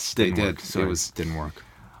 No, yes, they did. Sorry, it didn't work.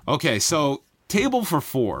 Okay, so Table for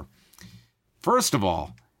 4. First of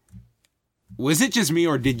all, was it just me,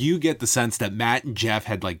 or did you get the sense that Matt and Jeff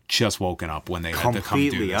had just woken up when they had to come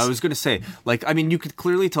do this? I was going to say, you could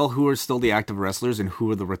clearly tell who are still the active wrestlers and who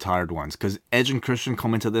are the retired ones, because Edge and Christian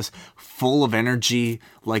come into this full of energy,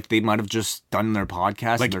 like they might have just done their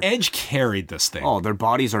podcast. Edge carried this thing. Oh, their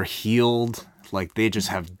bodies are healed. Like, they just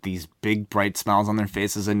have these big, bright smiles on their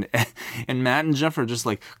faces. And Matt and Jeff are just,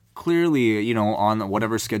 like, clearly, you know, on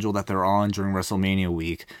whatever schedule that they're on during WrestleMania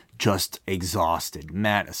week, just exhausted.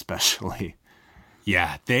 Matt especially.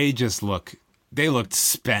 Yeah, they looked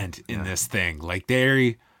spent in this thing. Like,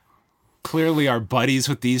 they clearly are buddies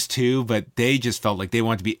with these two, but they just felt like they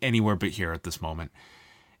wanted to be anywhere but here at this moment.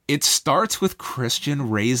 It starts with Christian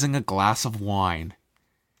raising a glass of wine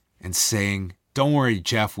and saying, "Don't worry,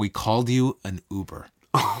 Jeff, we called you an Uber."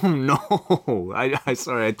 Oh no! I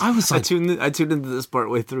sorry. I tuned into this part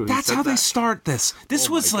way through. That's how they start this. This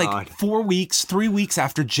was like God. 3 weeks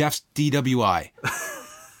after Jeff's DWI.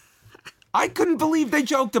 I couldn't believe they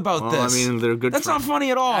joked about this. I mean, they're good. That's friends. not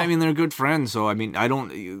funny at all. I mean, they're good friends. So I mean,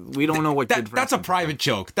 we don't know what good friends. That's a private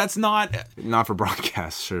joke. That's not for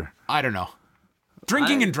broadcast. Sure. I don't know.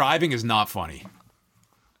 Drinking and driving is not funny.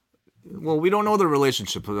 Well, we don't know the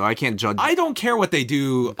relationship. I can't judge. I don't care what they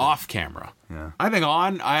do off camera. Yeah. I think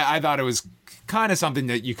I thought it was kind of something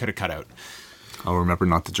that you could have cut out. I'll remember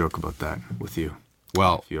not to joke about that with you.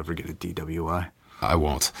 Well, If you ever get a DWI. I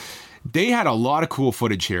won't. They had a lot of cool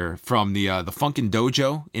footage here from the Funkin'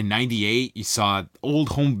 Dojo in '98. You saw old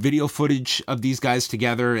home video footage of these guys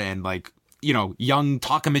together, and like, you know, young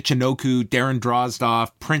Taka Michinoku, Darren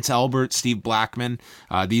Drozdoff, Prince Albert, Steve Blackman.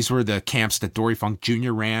 These were the camps that Dory Funk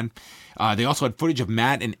Jr. ran. They also had footage of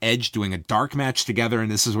Matt and Edge doing a dark match together,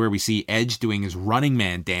 and this is where we see Edge doing his Running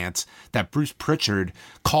Man dance that Bruce Pritchard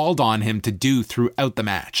called on him to do throughout the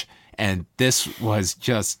match. And this was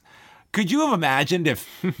just... Could you have imagined if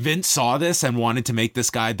Vince saw this and wanted to make this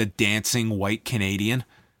guy the dancing white Canadian?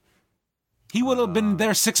 He would have been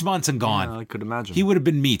there 6 months and gone. Yeah, I could imagine. He would have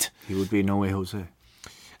been meat. He would be No Way Jose.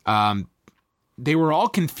 They were all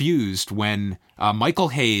confused when Michael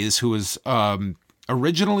Hayes, who was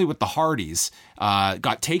originally with the Hardys,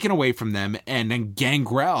 got taken away from them, and then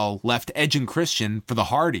Gangrel left Edge and Christian for the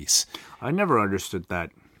Hardys. I never understood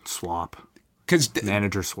that swap. Because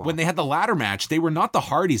Manager swap. when they had the ladder match, they were not the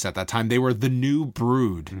Hardys at that time. They were the New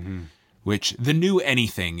Brood, which the new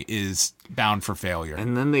anything is bound for failure.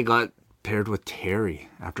 And then they got paired with Terry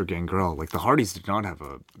after Gangrel. Like, the Hardys did not have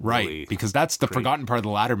a Right, really because that's the forgotten part of the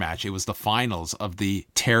ladder match. It was the finals of the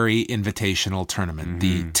Terry Invitational Tournament,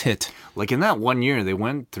 the TIT. Like, in that 1 year, they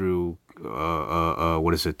went through,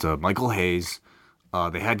 Michael Hayes,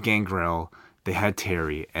 they had Gangrel, they had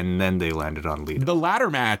Terry, and then they landed on Lita. The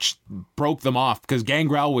ladder match broke them off because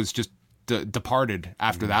Gangrel was just departed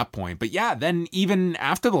after that point. But yeah, then even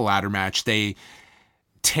after the ladder match,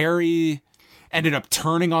 Terry ended up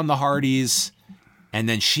turning on the Hardys, and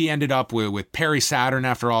then she ended up with Perry Saturn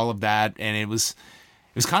after all of that, and it was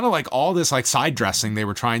kind of like all this like side dressing they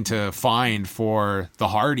were trying to find for the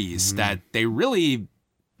Hardys that they really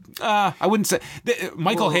I wouldn't say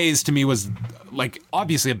Michael Hayes to me was like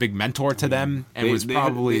obviously a big mentor to them and was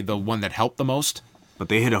probably the one that helped the most. But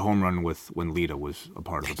they hit a home run when Lita was a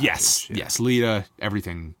part of it. Yes, Lita,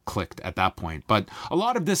 everything clicked at that point. But a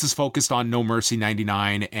lot of this is focused on No Mercy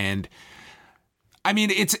 99, and I mean,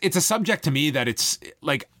 it's a subject to me that it's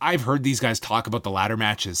like I've heard these guys talk about the ladder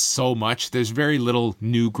matches so much. There's very little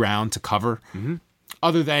new ground to cover,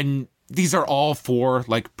 other than these are all four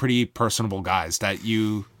like pretty personable guys that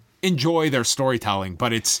you enjoy their storytelling.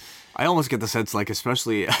 But I almost get the sense like,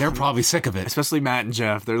 especially they're probably sick of it. Especially Matt and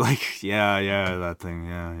Jeff. They're like, yeah, that thing,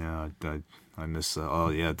 yeah. I miss,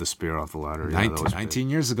 the spear off the ladder. Yeah,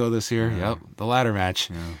 19 years ago this year. Yeah. Yep, the ladder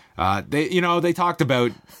match. Yeah. They talked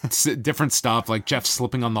about different stuff, like Jeff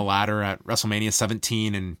slipping on the ladder at WrestleMania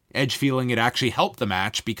 17 and Edge feeling it actually helped the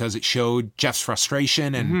match because it showed Jeff's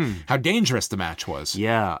frustration and how dangerous the match was.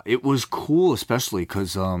 Yeah, it was cool, especially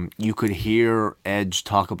because you could hear Edge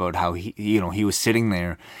talk about how he was sitting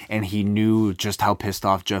there and he knew just how pissed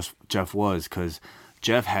off Jeff was because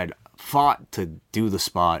Jeff had fought to do the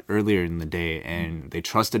spot earlier in the day and they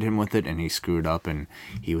trusted him with it and he screwed up and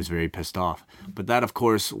he was very pissed off. But that, of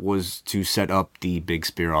course, was to set up the big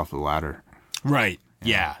spear off the ladder. Right.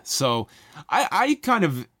 Yeah. So I kind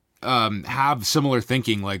of have similar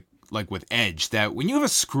thinking like with Edge, that when you have a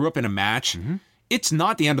screw up in a match, it's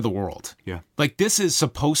not the end of the world. Yeah. Like, this is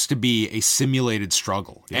supposed to be a simulated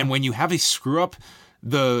struggle. Yeah. And when you have a screw up,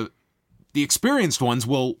 the experienced ones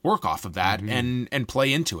will work off of that and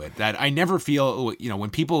play into it. That I never feel, when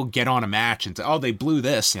people get on a match and say, oh, they blew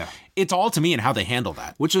this, it's all to me and how they handle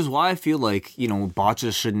that. Which is why I feel like,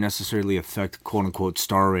 botches shouldn't necessarily affect quote-unquote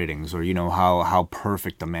star ratings or, how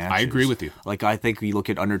perfect the match is. I agree with you. Like, I think we look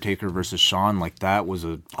at Undertaker versus Shawn, like that was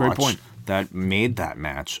a great point that made that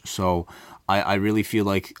match. So I really feel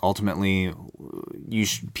like ultimately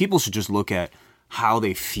people should just look at how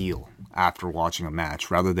they feel after watching a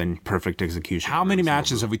match rather than perfect execution. How many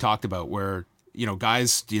matches have we talked about where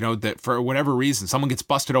guys, that for whatever reason, someone ggets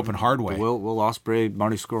busted open hard way. Will Ospreay,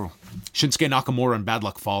 Marty Scurll. Shinsuke Nakamura and Bad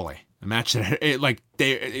Luck Fale. The match that it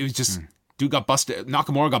was just dude got busted.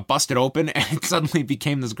 Nakamura got busted open, and it suddenly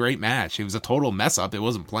became this great match. It was a total mess up. It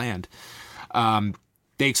wasn't planned.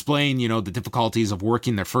 They explain, the difficulties of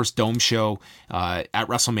working their first dome show at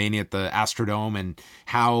WrestleMania at the Astrodome and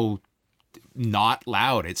how not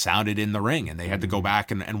loud it sounded in the ring, and they had to go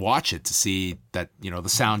back and watch it to see that the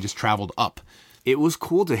sound just traveled up. It was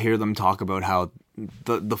cool to hear them talk about how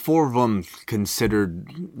the four of them considered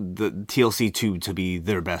the TLC 2 to be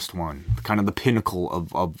their best one, kind of the pinnacle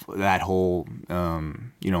of that whole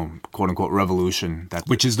quote unquote revolution,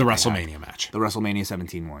 which is the WrestleMania match, the WrestleMania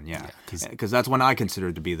 17 one, because that's one I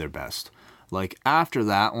considered to be their best. Like after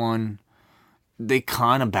that one, they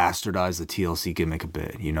kind of bastardized the TLC gimmick a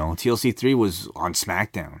bit, TLC 3 was on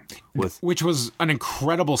SmackDown, which was an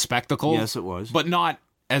incredible spectacle. Yes, it was. But not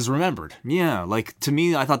as remembered. Yeah, like to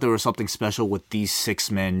me, I thought there was something special with these 6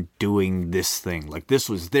 men doing this thing. Like this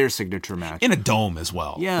was their signature match. In a dome as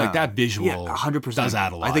well. Yeah. Like that visual 100%. does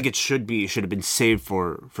add a lot. I think it should have been saved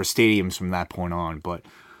for stadiums from that point on. But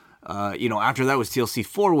after that was TLC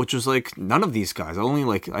 4, which was like none of these guys.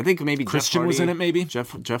 I think maybe Christian was in it, maybe?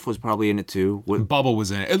 Jeff was probably in it too. Bubba was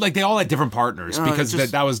in it. Like they all had different partners because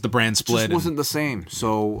that was the brand split. It just wasn't the same.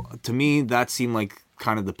 So to me, that seemed like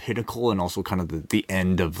kind of the pinnacle and also kind of the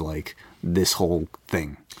end of like this whole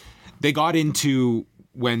thing. They got into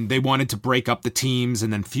when they wanted to break up the teams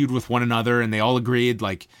and then feud with one another, and they all agreed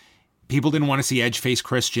like people didn't want to see Edge face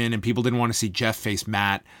Christian and people didn't want to see Jeff face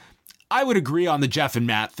Matt. I would agree on the Jeff and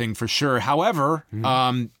Matt thing for sure. However,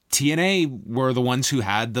 TNA were the ones who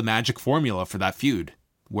had the magic formula for that feud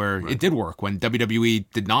where it did work when WWE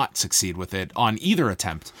did not succeed with it on either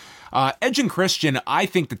attempt. Edge and Christian, I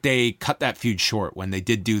think that they cut that feud short when they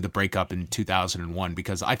did do the breakup in 2001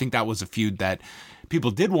 because I think that was a feud that people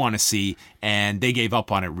did want to see and they gave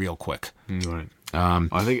up on it real quick. Right.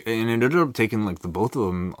 I think, and it ended up taking like the both of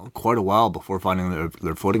them quite a while before finding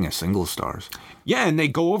their footing as single stars. Yeah, and they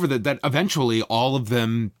go over that eventually all of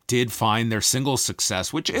them did find their single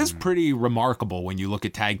success, which is pretty remarkable when you look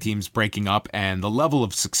at tag teams breaking up and the level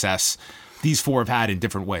of success these four have had in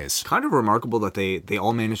different ways. Kind of remarkable that they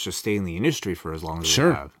all managed to stay in the industry for as long as they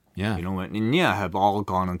have. Yeah. Have all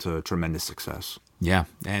gone into tremendous success. Yeah,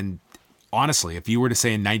 and honestly, if you were to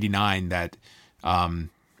say in 99 that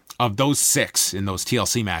of those 6 in those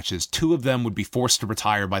TLC matches, 2 of them would be forced to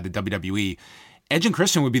retire by the WWE, Edge and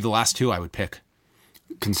Christian would be the last 2 I would pick.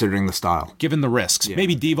 Considering the style. Given the risks. Yeah.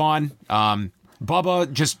 Maybe Devon,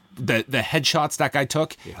 Bubba, just the headshots that guy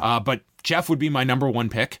took, but Jeff would be my number 1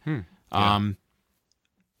 pick.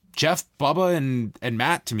 Jeff, Bubba, and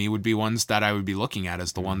Matt to me would be ones that I would be looking at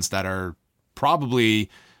as the ones that are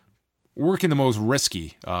probably working the most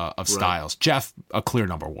risky of styles. Jeff, a clear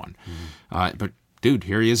number 1. But dude,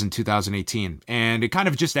 here he is in 2018. And it kind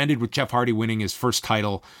of just ended with Jeff Hardy winning his first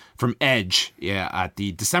title from Edge at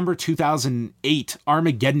the December 2008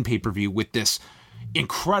 Armageddon pay-per-view with this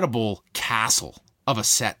incredible castle of a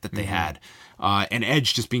set that they had. And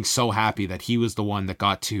Edge just being so happy that he was the one that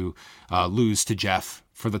got to lose to Jeff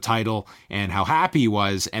for the title and how happy he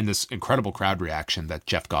was and this incredible crowd reaction that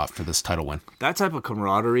Jeff got for this title win. That type of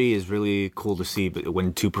camaraderie is really cool to see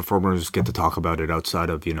when 2 performers get to talk about it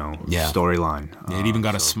outside of, storyline. Yeah, it even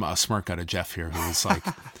got a smirk out of Jeff here. Who was like,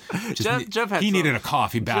 Jeff needed a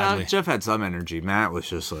coffee badly. Jeff had some energy. Matt was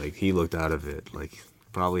just like, he looked out of it. Like,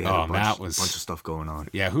 probably had a bunch of stuff going on.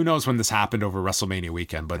 Yeah, who knows when this happened over WrestleMania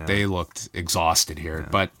weekend, but they looked exhausted here.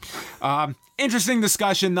 Yeah. But interesting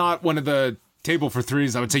discussion, not one of the table for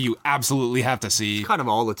threes I would say you absolutely have to see. It's kind of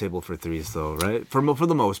all the table for threes though, right? For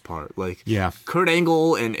the most part. Like, Kurt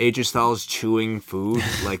Angle and AJ Styles chewing food,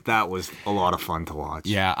 like that was a lot of fun to watch.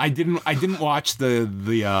 Yeah, I didn't watch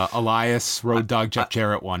the Elias Road Dogg Jeff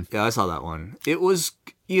Jarrett one. Yeah, I saw that one. It was,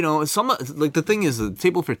 the thing is, the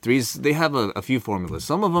table for threes, they have a few formulas.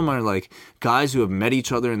 Some of them are like guys who have met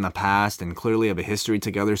each other in the past and clearly have a history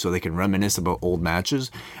together so they can reminisce about old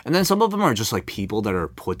matches. And then some of them are just like people that are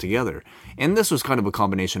put together. And this was kind of a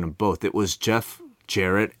combination of both. It was Jeff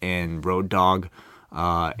Jarrett and Road Dogg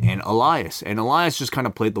and Elias. And Elias just kind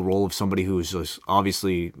of played the role of somebody who was just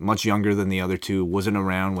obviously much younger than the other two, wasn't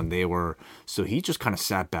around when they were. So he just kind of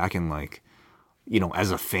sat back and like,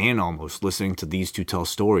 as a fan almost, listening to these two tell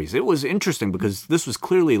stories. It was interesting because this was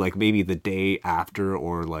clearly like maybe the day after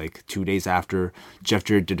or like 2 days after Jeff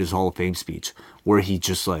Jarrett did his Hall of Fame speech, where he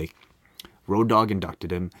just like, Road Dogg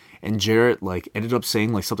inducted him, and Jarrett like ended up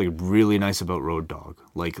saying like something really nice about Road Dogg,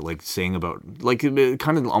 like saying about like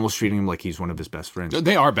kind of almost treating him like he's one of his best friends.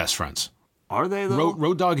 They are best friends. Are they, though?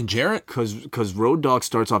 Road Dogg and Jarrett? Because Road Dogg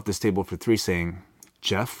starts off this table for 3 saying,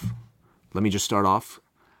 Jeff, let me just start off.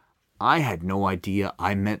 I had no idea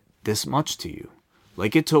I meant this much to you.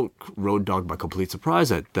 Like, it took Road Dogg by complete surprise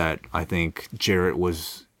that I think Jarrett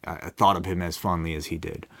I thought of him as fondly as he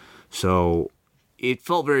did. So it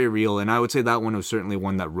felt very real, and I would say that one was certainly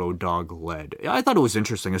one that Road Dogg led. I thought it was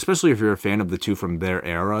interesting, especially if you're a fan of the two from their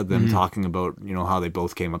era, them talking about, how they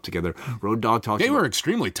both came up together. Road Dogg talks They about... were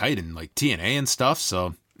extremely tight in, like, TNA and stuff,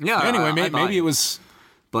 so... Yeah, Anyway, I maybe it was...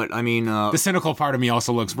 But, I mean... the cynical part of me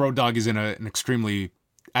also looks... Road Dogg is in an extremely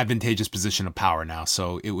advantageous position of power now,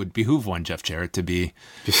 so it would behoove one Jeff Jarrett to be...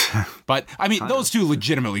 But, I mean, those two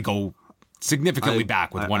legitimately go significantly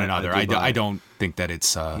back with one another. I don't think that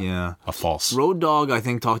it's a false. Road Dogg, I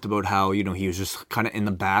think, talked about how, he was just kind of in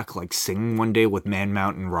the back, like, singing one day with Man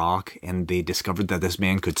Mountain Rock, and they discovered that this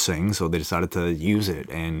man could sing, so they decided to use it.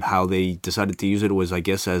 And how they decided to use it was, I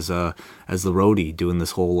guess, as the roadie doing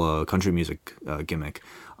this whole country music gimmick.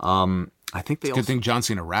 I think Good thing John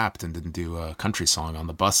Cena rapped and didn't do a country song on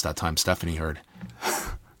the bus that time Stephanie heard.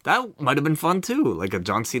 That might have been fun too, like a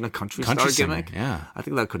John Cena country star singer, gimmick. yeah. I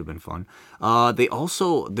think that could have been fun.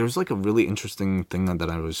 There's like a really interesting thing that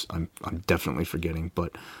I'm definitely forgetting,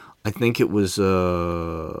 but I think it was I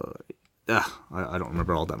don't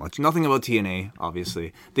remember all that much. Nothing about TNA,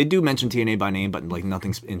 obviously. They do mention TNA by name, but like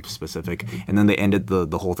nothing in specific. And then they ended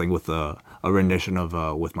the whole thing with a rendition of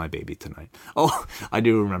 "With My Baby Tonight." Oh, I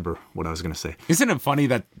do remember what I was gonna say. Isn't it funny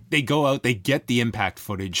that they go out, they get the Impact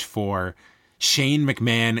footage for Shane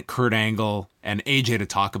McMahon, Kurt Angle, and AJ to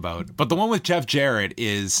talk about, but the one with Jeff Jarrett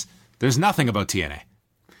there's nothing about TNA.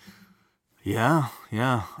 Yeah,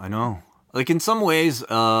 I know. Like in some ways,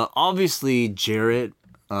 obviously Jarrett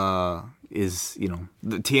is,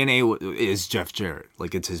 the TNA is Jeff Jarrett,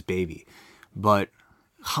 like it's his baby. But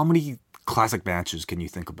how many classic matches can you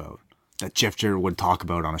think about that Jeff Jarrett would talk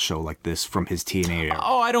about on a show like this from his TNA era?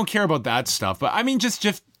 Oh, I don't care about that stuff, but I mean just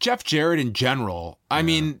Jeff Jarrett in general. I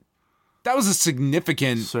mean, that was a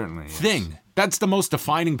significant thing. That's the most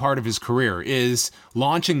defining part of his career, is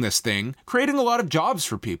launching this thing, creating a lot of jobs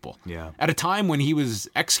for people. Yeah. At a time when he was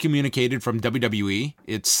excommunicated from WWE,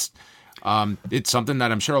 it's something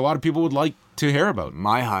that I'm sure a lot of people would like to hear about.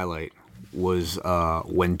 My highlight was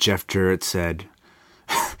when Jeff Jarrett said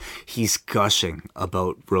he's gushing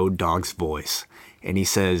about Road Dogg's voice, and he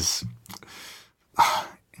says,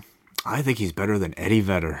 "I think he's better than Eddie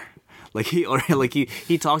Vedder." He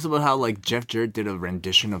talks about how like Jeff Jarrett did a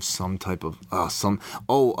rendition of some type of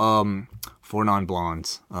Four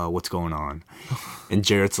Non-Blondes, What's Going On, and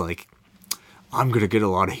Jarrett's like, "I'm gonna get a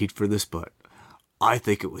lot of heat for this, but I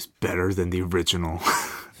think it was better than the original."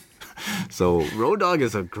 So Road Dogg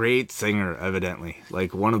is a great singer, evidently,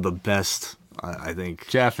 like one of the best. I think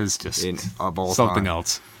Jeff is just of all something time.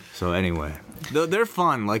 else. So anyway, they're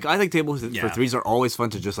fun. Like I think tables for threes are always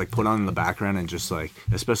fun to just like put on in the background and just like,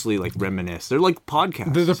 especially like reminisce. They're like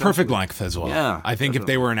podcasts. They're the perfect length as well. Yeah, I think if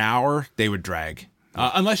they were an hour, they would drag.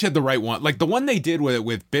 Unless you had the right one. Like the one they did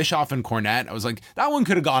with Bischoff and Cornette, I was like, that one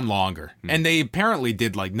could have gone longer. And they apparently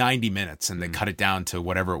did like 90 minutes and they cut it down to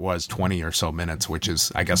whatever it was, 20 or so minutes, which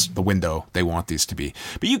is, I guess, the window they want these to be.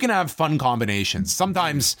 But you can have fun combinations.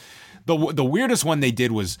 Sometimes the weirdest one they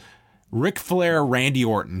did was Ric Flair, Randy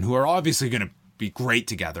Orton, who are obviously going to be great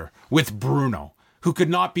together, with Bruno, who could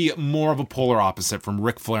not be more of a polar opposite from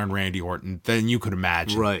Ric Flair and Randy Orton than you could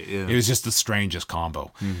imagine. Right, yeah. It was just the strangest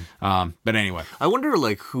combo. But anyway. I wonder,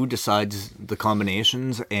 like, who decides the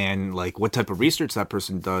combinations and, like, what type of research that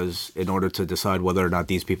person does in order to decide whether or not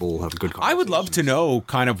these people will have good conversations. I would love to know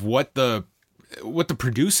kind of what the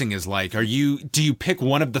producing is like. Do you pick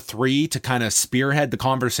one of the three to kind of spearhead the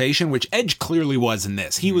conversation, which Edge clearly was in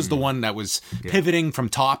this. He was the one that was pivoting from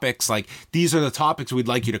topics like, these are the topics we'd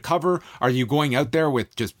like you to cover. Are you going out there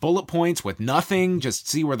with just bullet points with nothing, just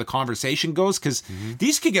see where the conversation goes? Because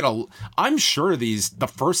these could get I'm sure the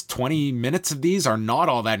first 20 minutes of these are not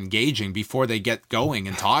all that engaging before they get going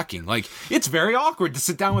and talking. Like, it's very awkward to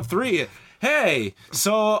sit down with three. Hey,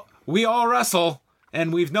 so we all wrestle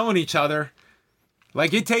and we've known each other.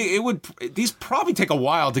 Like these probably take a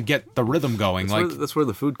while to get the rhythm going. That's where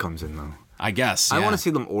the food comes in, though. I guess. I want to see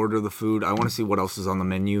them order the food. I want to see what else is on the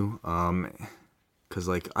menu. Because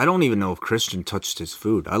like I don't even know if Christian touched his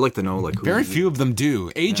food. I like to know like very few of them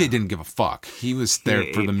do. AJ didn't give a fuck. He was there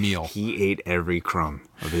for the meal. He ate every crumb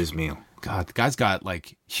of his meal. God, the guy's got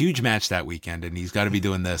like huge match that weekend, and he's got to be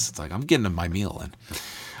doing this. It's like I'm getting him my meal in.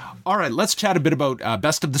 All right, let's chat a bit about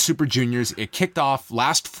Best of the Super Juniors. It kicked off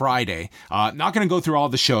last Friday. Not going to go through all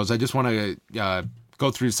the shows. I just want to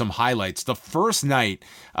go through some highlights. The first night,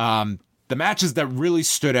 the matches that really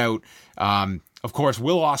stood out, of course,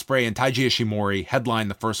 Will Ospreay and Taiji Ishimori headlined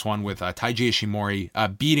the first one with Taiji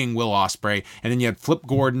Ishimori beating Will Ospreay. And then you had Flip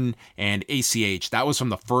Gordon and ACH. That was from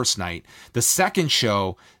the first night. The second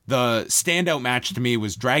show, the standout match to me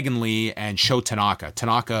was Dragon Lee and Sho Tanaka.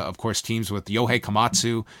 Tanaka, of course, teams with Yohei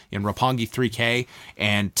Komatsu in Roppongi 3K.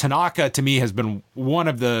 And Tanaka, to me, has been one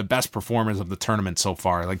of the best performers of the tournament so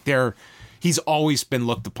far. Like, he's always been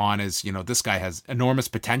looked upon as, this guy has enormous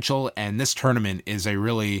potential. And this tournament is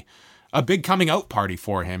a big coming out party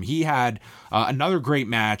for him. He had another great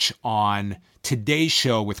match on today's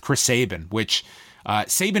show with Chris Sabin, which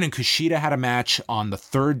Sabin and Kushida had a match on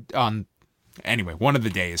one of the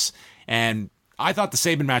days. And I thought the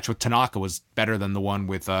Sabin match with Tanaka was better than the one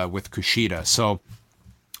with Kushida. So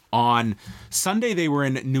on Sunday, they were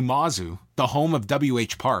in Numazu, the home of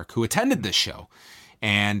WH Park, who attended this show.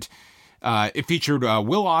 And it featured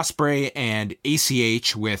Will Ospreay and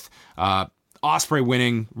ACH with Ospreay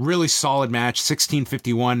winning, really solid match,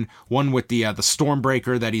 16:51, one with the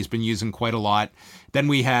Stormbreaker that he's been using quite a lot. Then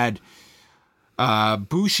we had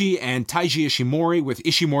Bushi and Taiji Ishimori, with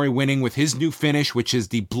Ishimori winning with his new finish, which is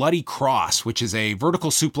the Bloody Cross, which is a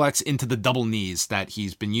vertical suplex into the double knees that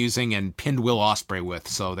he's been using and pinned Will Ospreay with.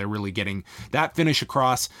 So they're really getting that finish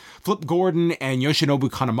across. Flip Gordon and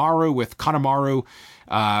Yoshinobu Kanemaru, with Kanemaru.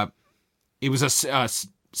 It was a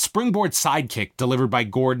springboard sidekick delivered by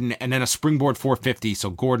Gordon, and then a springboard 450. So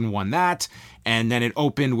Gordon won that. And then it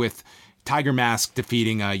opened with Tiger Mask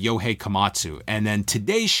defeating Yohei Komatsu. And then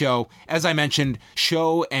today's show, as I mentioned,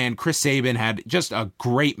 Sho and Chris Sabin had just a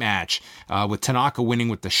great match with Tanaka winning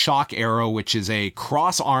with the Shock Arrow, which is a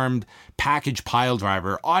cross-armed package pile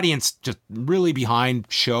driver. Audience just really behind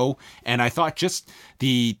Sho. And I thought just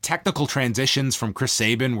the technical transitions from Chris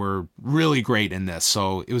Sabin were really great in this.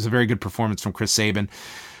 So it was a very good performance from Chris Sabin.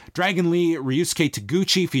 Dragon Lee, Ryusuke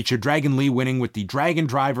Taguchi featured Dragon Lee winning with the Dragon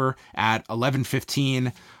Driver at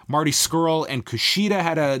 11:15. Marty Scurll and Kushida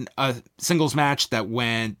had a singles match that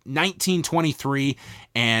went 19-23,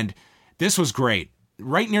 and this was great.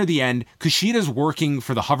 Right near the end, Kushida's working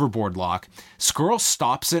for the hoverboard lock. Scurll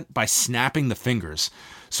stops it by snapping the fingers.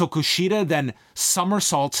 So Kushida then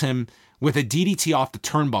somersaults him with a DDT off the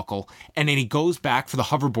turnbuckle, and then he goes back for the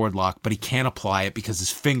hoverboard lock, but he can't apply it because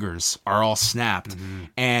his fingers are all snapped. Mm-hmm.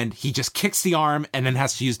 And he just kicks the arm and then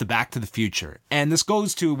has to use the Back to the Future. And this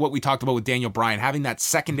goes to what we talked about with Daniel Bryan, having that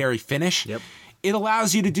secondary finish. Yep. It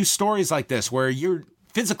allows you to do stories like this where you're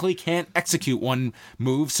physically can't execute one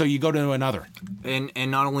move, so you go to another. And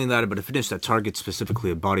not only that, but a finish that targets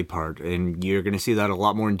specifically a body part. And you're going to see that a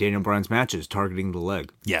lot more in Daniel Bryan's matches, targeting the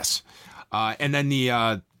leg. Yes. And then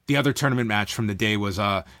the other tournament match from the day was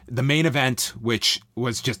the main event, which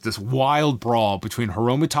was just this wild brawl between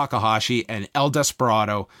Hiromu Takahashi and El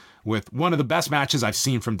Desperado, with one of the best matches I've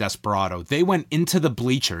seen from Desperado. They went into the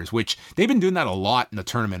bleachers, which they've been doing that a lot in the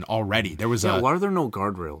tournament already. There was why are there no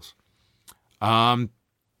guardrails?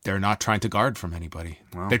 They're not trying to guard from anybody.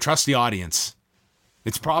 Wow. They trust the audience.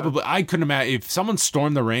 It's probably, I couldn't imagine, if someone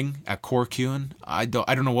stormed the ring at Korakuen, I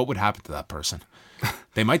don't know what would happen to that person.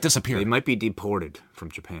 They might disappear. They might be deported from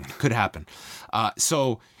Japan. Could happen.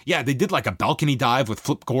 So, yeah, they did like a balcony dive with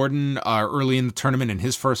Flip Gordon early in the tournament in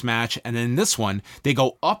his first match. And then in this one, they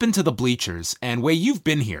go up into the bleachers. And Wei, you've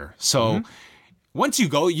been here. So once you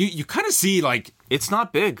go, you kind of see like... It's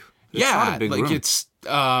not big. It's not a big room. It's...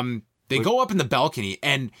 They go up in the balcony,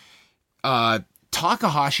 and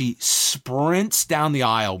Takahashi sprints down the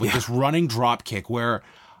aisle with this running drop kick where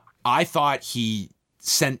I thought he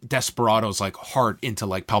sent Desperado's like heart into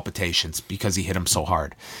like palpitations because he hit him so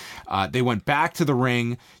hard. They went back to the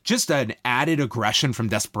ring, just an added aggression from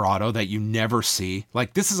Desperado that you never see.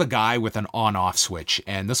 Like, this is a guy with an on-off switch,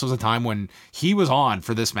 and this was a time when he was on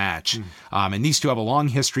for this match. And these two have a long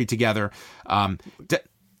history together.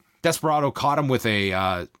 Desperado caught him with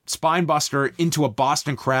a spine buster into a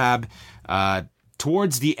Boston Crab.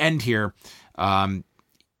 Towards the end here,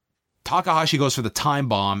 Takahashi goes for the time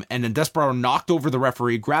bomb, and then Desperado knocked over the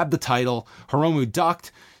referee, grabbed the title. Hiromu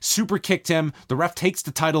ducked, super kicked him. The ref takes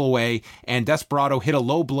the title away, and Desperado hit a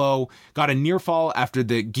low blow, got a near fall after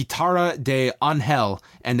the Guitarra de Angel,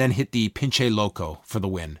 and then hit the Pinche Loco for the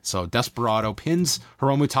win. So Desperado pins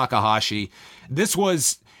Hiromu Takahashi. This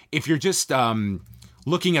was, if you're just...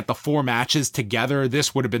 looking at the four matches together,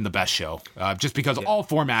 this would have been the best show. Just because all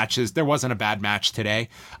four matches, there wasn't a bad match today.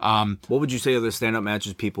 What would you say are the stand-up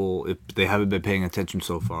matches, people, if they haven't been paying attention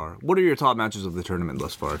so far? What are your top matches of the tournament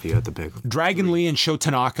thus far, if you had to pick? Dragon Lee and Sho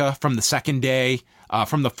Tanaka from the second day.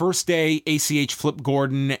 From the first day, ACH, Flip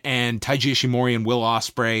Gordon, and Taiji Ishimori and Will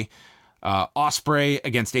Ospreay. Ospreay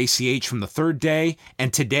against ACH from the third day.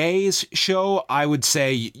 And today's show, I would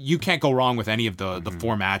say you can't go wrong with any of the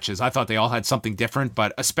four matches. I thought they all had something different,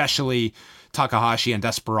 but especially Takahashi and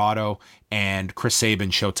Desperado and Chris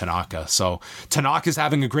Sabin show Tanaka. So Tanaka's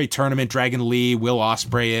having a great tournament. Dragon Lee, Will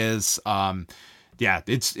Ospreay is. Yeah,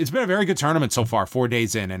 it's been a very good tournament so far, 4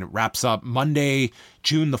 days in, and it wraps up Monday,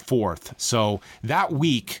 June the 4th. So that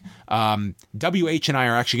week, WH and I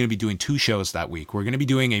are actually going to be doing two shows that week. We're going to be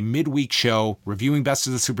doing a midweek show reviewing Best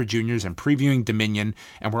of the Super Juniors and previewing Dominion,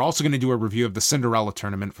 and we're also going to do a review of the Cinderella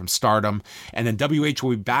tournament from Stardom, and then WH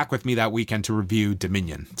will be back with me that weekend to review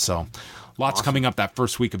Dominion. So lots coming up that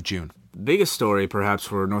first week of June. Biggest story, perhaps,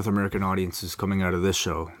 for North American audiences coming out of this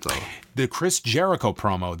show, though. The Chris Jericho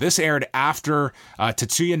promo. This aired after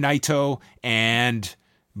Tetsuya Naito and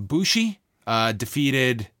Bushi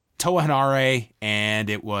defeated Toa Henare, and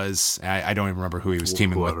it was, I don't even remember who he was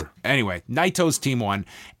teaming with. Anyway, Naito's team won,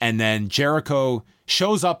 and then Jericho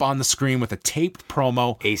shows up on the screen with a taped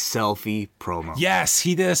promo. A selfie promo. Yes,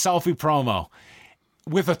 he did a selfie promo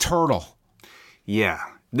with a turtle. Yeah,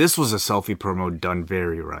 this was a selfie promo done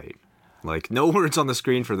very right. Like, no words on the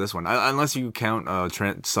screen for this one, unless you count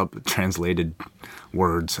translated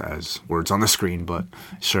words as words on the screen, but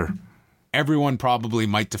sure. Everyone probably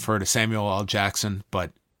might defer to Samuel L. Jackson,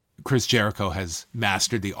 but Chris Jericho has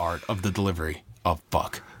mastered the art of the delivery of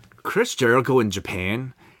Buck. Chris Jericho in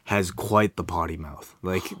Japan has quite the potty mouth.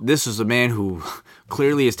 Like, this is a man who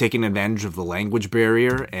clearly is taking advantage of the language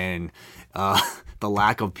barrier and the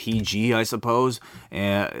lack of PG, I suppose.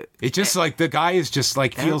 It's just like the guy is just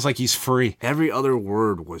like feels like he's free. Every other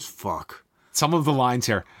word was fuck. Some of the lines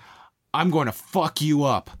here. I'm going to fuck you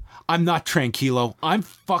up. I'm not tranquilo. I'm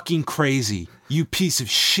fucking crazy. You piece of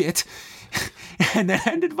shit. And then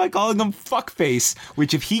ended by calling him fuckface,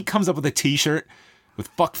 which if he comes up with a t-shirt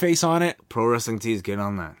with fuckface on it. Pro Wrestling Tees, get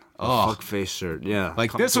on that. Fuckface shirt, yeah.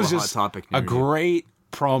 Like, this was just a great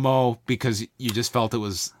promo because you just felt it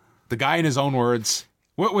was the guy in his own words.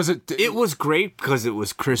 What was it? It was great because it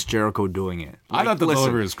was Chris Jericho doing it. Like, I thought the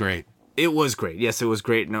delivery was great. It was great. Yes, it was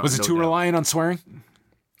great. No, was it too reliant on swearing?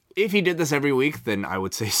 If he did this every week, then I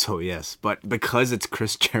would say so, yes. But because it's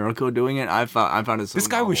Chris Jericho doing it, I found it so This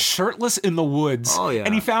guy was shirtless in the woods. Oh, yeah.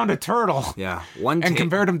 And he found a turtle. Yeah. And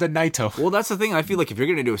compared him to Naito. Well, that's the thing. I feel like if you're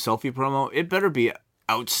going to do a selfie promo, it better be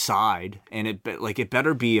outside, and it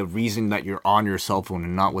better be a reason that you're on your cell phone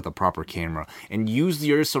and not with a proper camera, and use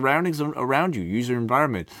your surroundings around you, use your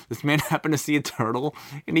environment. This man happened to see a turtle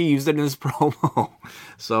and he used it in his promo.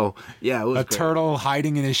 So yeah, it was a great. Turtle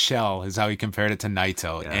hiding in his shell is how he compared it to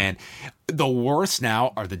Naito. Yeah. And the worst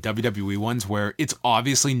now are the WWE ones where it's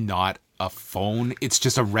obviously not a phone, it's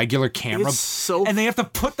just a regular camera, and they have to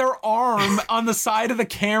put their arm on the side of the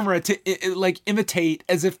camera to like imitate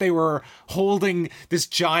as if they were holding this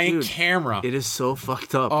giant camera. It is so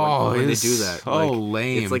fucked up when they do that. So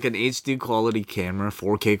lame. It's like an HD quality camera,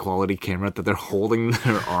 4K quality camera that they're holding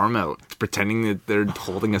their arm out, pretending that they're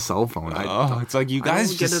holding a cell phone. It's like you guys I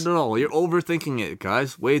don't get it at all. You're overthinking it,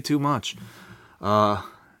 guys. Way too much.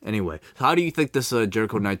 Anyway, how do you think this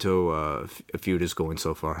Jericho Naito feud is going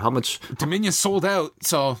so far? How much? Dominion sold out,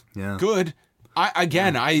 so yeah. Good.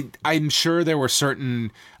 I'm sure there were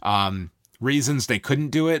certain reasons they couldn't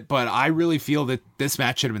do it, but I really feel that this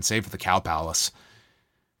match should have been saved for the Cow Palace.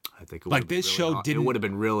 I think like this really show hot. didn't. It would have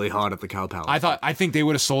been really hot at the Cow Palace. I think they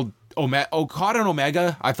would have sold Okada and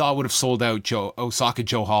Omega. I thought would have sold out Osaka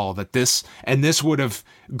Joe Hall. This would have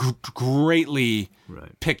greatly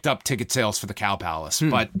picked up ticket sales for the Cow Palace.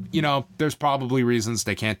 But there's probably reasons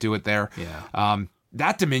they can't do it there. Yeah.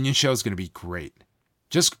 That Dominion show is going to be great.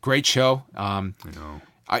 Just great show. I know.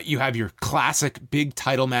 You have your classic big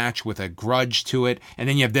title match with a grudge to it, and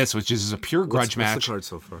then you have this, which is a pure grudge match. What's the card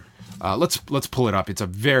so far? Let's pull it up. It's a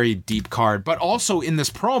very deep card, but also in this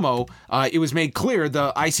promo, it was made clear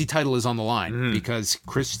the IC title is on the line because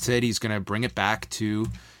Chris said he's going to bring it back to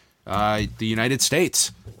the United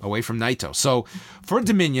States away from Naito. So for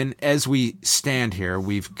Dominion, as we stand here,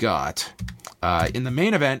 we've got in the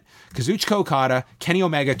main event Kazuchika Okada, Kenny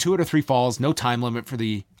Omega, 2 out of 3 falls, no time limit for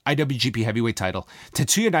the IWGP Heavyweight title.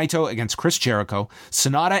 Tetsuya Naito against Chris Jericho.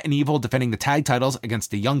 Sonata and Evil defending the tag titles against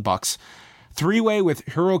the Young Bucks. 3-way with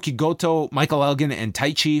Hiroki Goto, Michael Elgin, and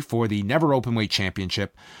Taichi for the Never Openweight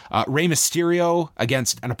Championship. Rey Mysterio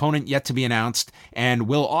against an opponent yet to be announced. And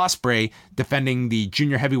Will Ospreay defending the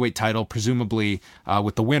Junior Heavyweight title, presumably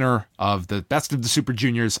with the winner of the Best of the Super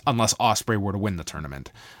Juniors, unless Ospreay were to win the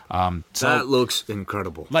tournament. That looks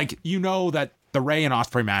incredible. Like, that the Rey and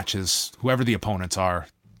Ospreay matches, whoever the opponents are,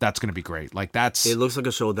 that's going to be great. Like, it looks like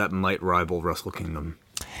a show that might rival Wrestle Kingdom.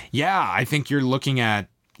 Yeah, I think you're looking at,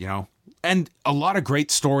 and a lot of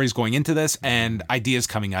great stories going into this and ideas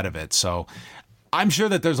coming out of it. So I'm sure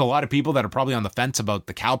that there's a lot of people that are probably on the fence about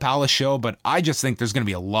the Cow Palace show, but I just think there's going to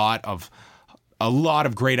be a lot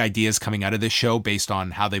of great ideas coming out of this show based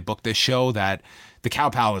on how they booked this show that the Cow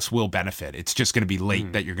Palace will benefit. It's just going to be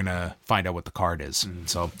late that you're going to find out what the card is.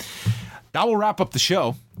 So that will wrap up the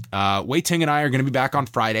show. Wei Ting and I are going to be back on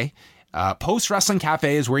Friday. Post Wrestling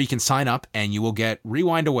Cafe is where you can sign up and you will get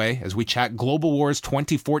Rewind Away as we chat Global Wars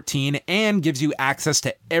 2014 and gives you access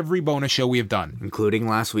to every bonus show we have done, including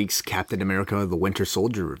last week's Captain America: The Winter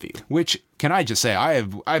Soldier review. Which, can I just say,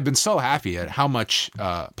 I've been so happy at how much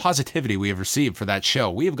positivity we have received for that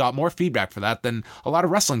show. We have got more feedback for that than a lot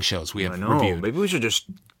of wrestling shows we have reviewed. Maybe we should just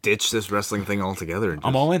ditch this wrestling thing altogether.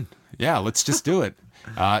 I'm all in. Yeah, let's just do it.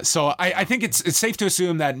 So I think it's safe to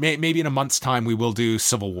assume that maybe in a month's time we will do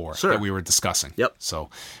Civil War that we were discussing. Yep. So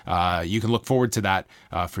you can look forward to that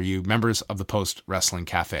for you members of the Post Wrestling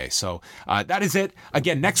Cafe. So that is it.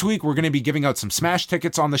 Again, next week we're going to be giving out some Smash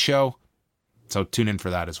tickets on the show. So tune in for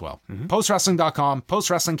that as well. Postwrestling.com,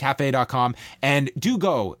 postwrestlingcafe.com, and do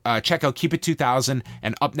go check out Keep It 2000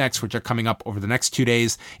 and Up Next, which are coming up over the next 2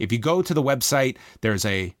 days. If you go to the website, there's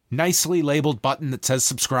a nicely labeled button that says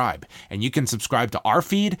subscribe, and you can subscribe to our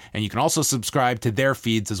feed, and you can also subscribe to their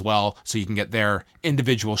feeds as well, so you can get their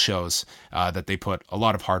individual shows that they put a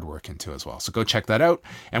lot of hard work into as well. So go check that out,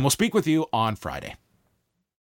 and we'll speak with you on Friday.